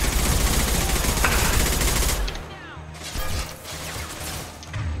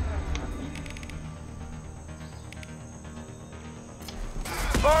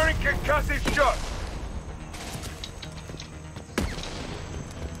 Firing concussive shot!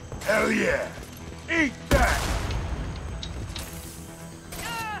 Hell yeah! Eat that!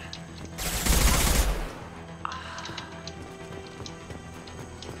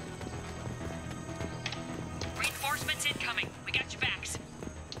 Reinforcements incoming. We got your backs.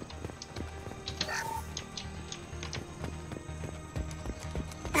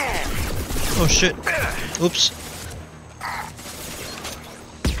 Oh shit. Oops.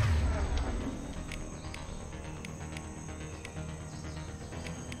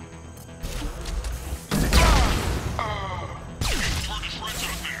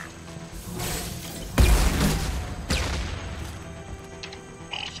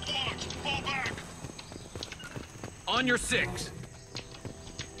 On your 6.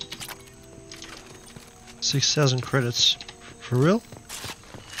 6,000 credits. For real?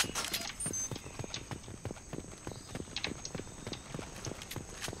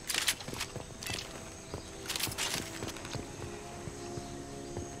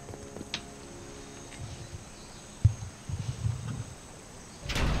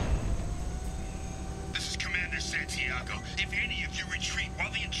 This is Commander Santiago. If any of you retreat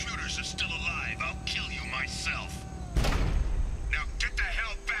while the intruders are still alive, I'll kill you myself. Now get the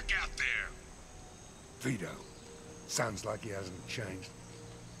hell back out there! Vito. Sounds like he hasn't changed.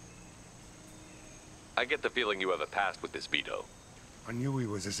 I get the feeling you have a past with this Vito. I knew he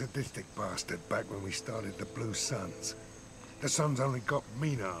was a sadistic bastard back when we started the Blue Suns. The Suns only got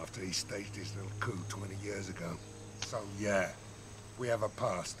meaner after he staged his little coup 20 years ago. So yeah, we have a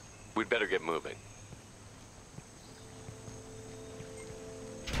past. We'd better get moving.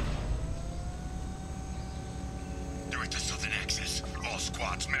 They're at the southern axis. All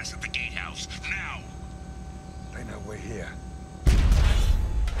squads mass at the gatehouse. Now! They know we're here.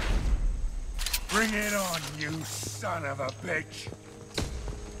 Bring it on, you son of a bitch!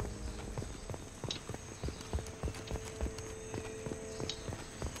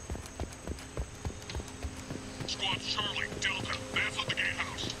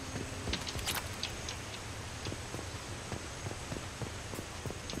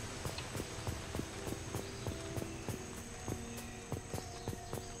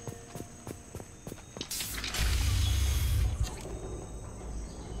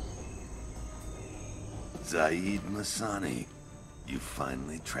 Zaid Masani, you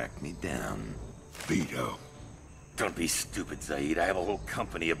finally tracked me down. Vito. Don't be stupid, Zaid. I have a whole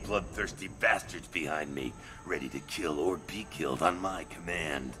company of bloodthirsty bastards behind me, ready to kill or be killed on my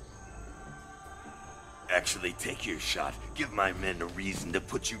command. Actually, take your shot. Give my men a reason to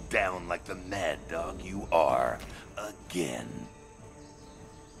put you down like the mad dog you are. Again.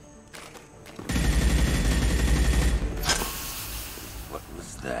 What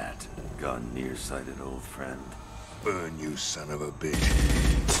was that? Gone nearsighted, old friend. Burn, you son of a bitch.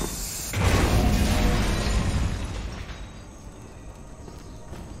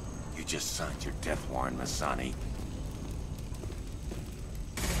 You just signed your death warrant, Masani.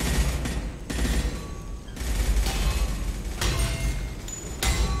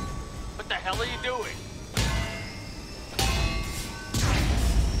 What the hell are you doing?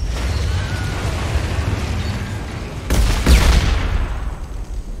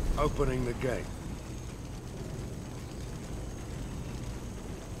 Opening the gate.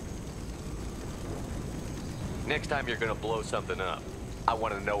 Next time you're gonna blow something up, I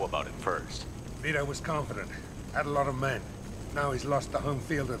want to know about it first. Vito was confident, had a lot of men. Now he's lost the home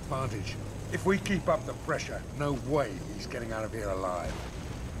field advantage. If we keep up the pressure, no way he's getting out of here alive.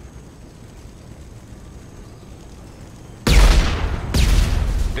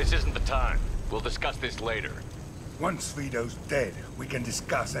 This isn't the time. We'll discuss this later. Once Vito's dead, we can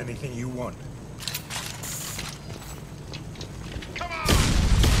discuss anything you want.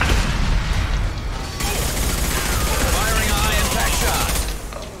 Firing a high-impact shot.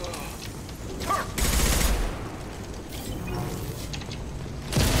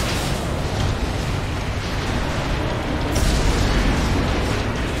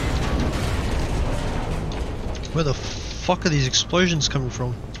 Where the fuck are these explosions coming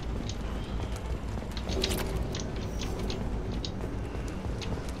from?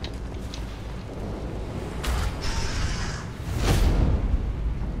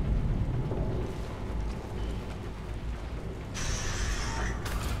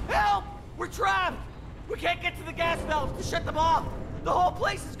 Help! We're trapped! We can't get to the gas valves to shut them off! The whole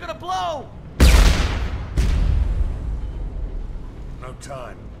place is gonna blow! No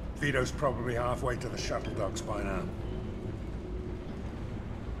time. Vito's probably halfway to the shuttle docks by now.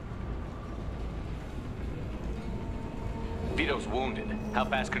 Vito's wounded. How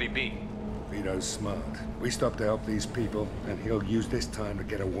fast could he be? Vito's smart. We stop to help these people, and he'll use this time to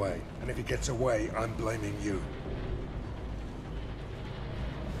get away. And if he gets away, I'm blaming you.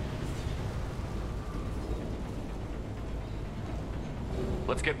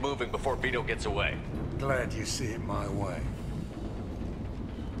 Let's get moving before Vito gets away. Glad you see it my way.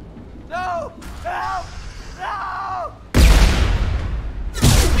 No! Help! No!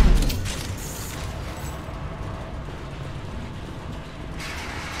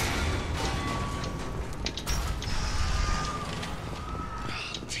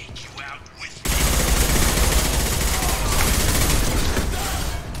 I'll take you out with me.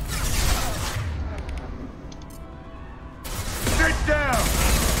 Sit down!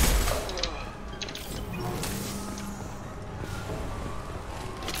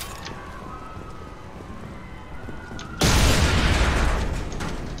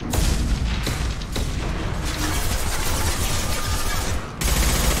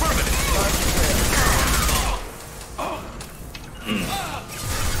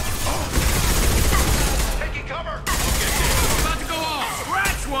 Taking cover! About to go off.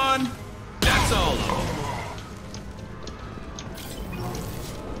 Scratch one. That's all.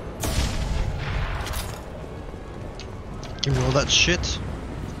 Give me all that shit.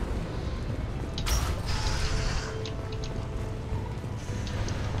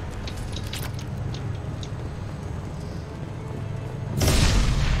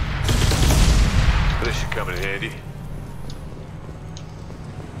 This should come in handy.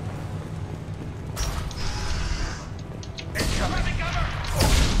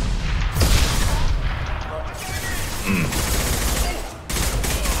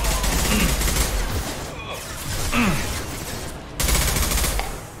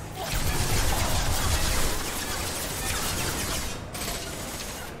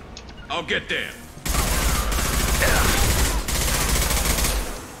 I'll get there.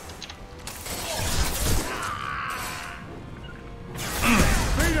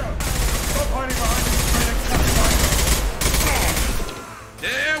 Vito! Stop hiding behind this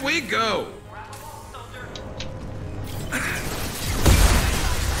There we go.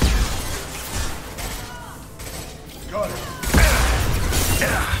 Got it.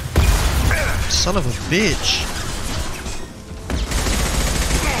 Son of a bitch.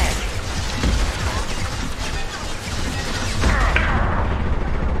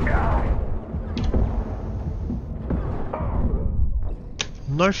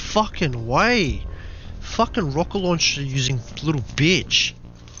 No fucking way. Fucking rocket launcher using little bitch.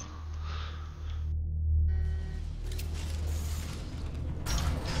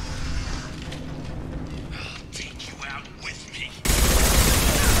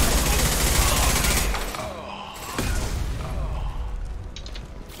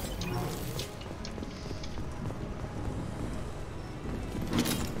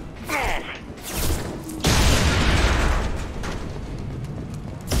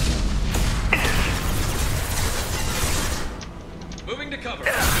 Moving to cover.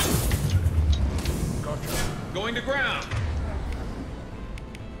 Going to ground.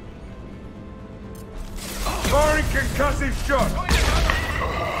 Firing concussive shot.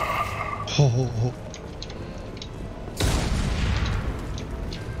 Ho ho ho.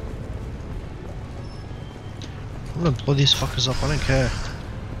 I'm gonna blow these fuckers up, I don't care.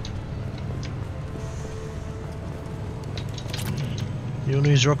 You wanna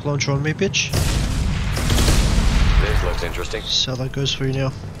use rocket launcher on me, bitch? This looks interesting. So that goes for you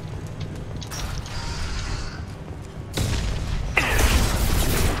now.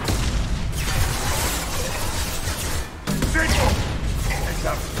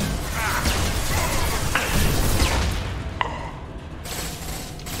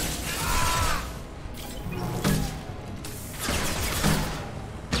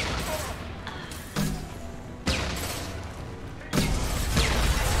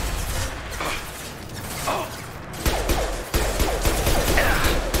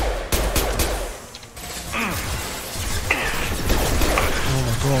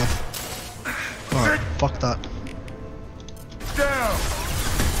 Alright, fuck that. Down.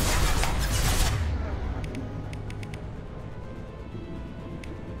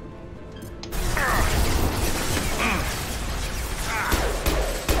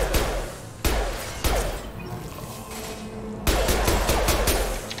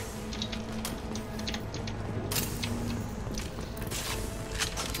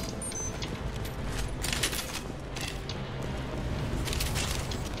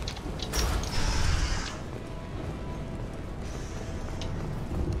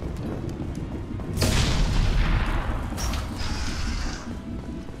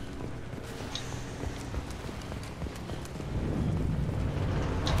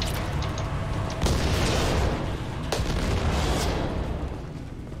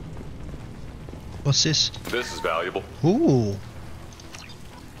 What's this? This is valuable. Ooh.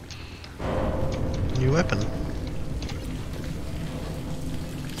 New weapon.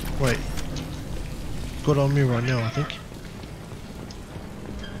 Wait. Got it on me right now, I think.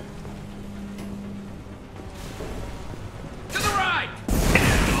 To the right.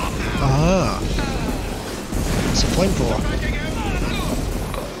 Ah. It's a flamethrower.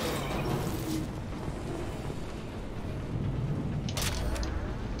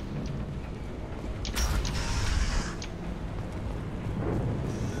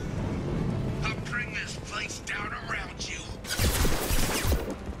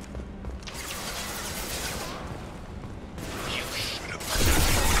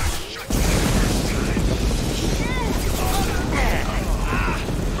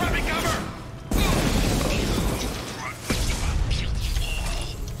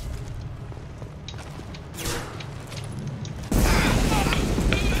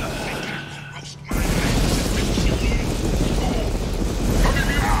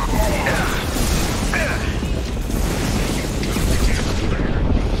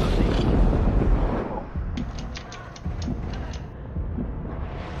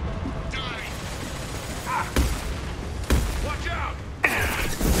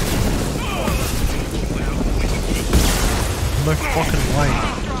 No fucking way.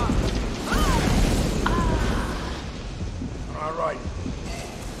 All right.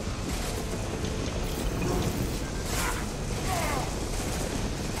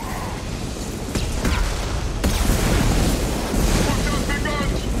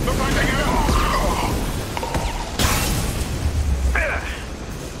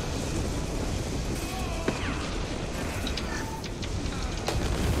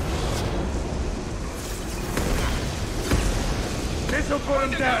 This'll put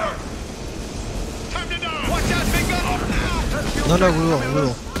him down. Time to die. Watch out, big gun. No, we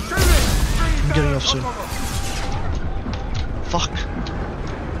will. I'm getting off soon. Fuck.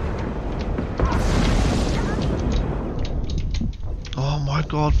 Oh my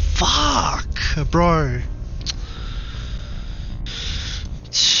god, fuck, bro.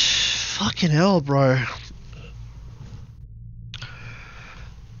 Fucking hell, bro.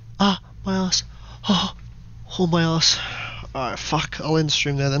 Ah, my ass. Oh my ass. Alright, fuck, I'll end the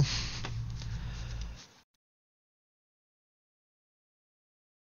stream there then.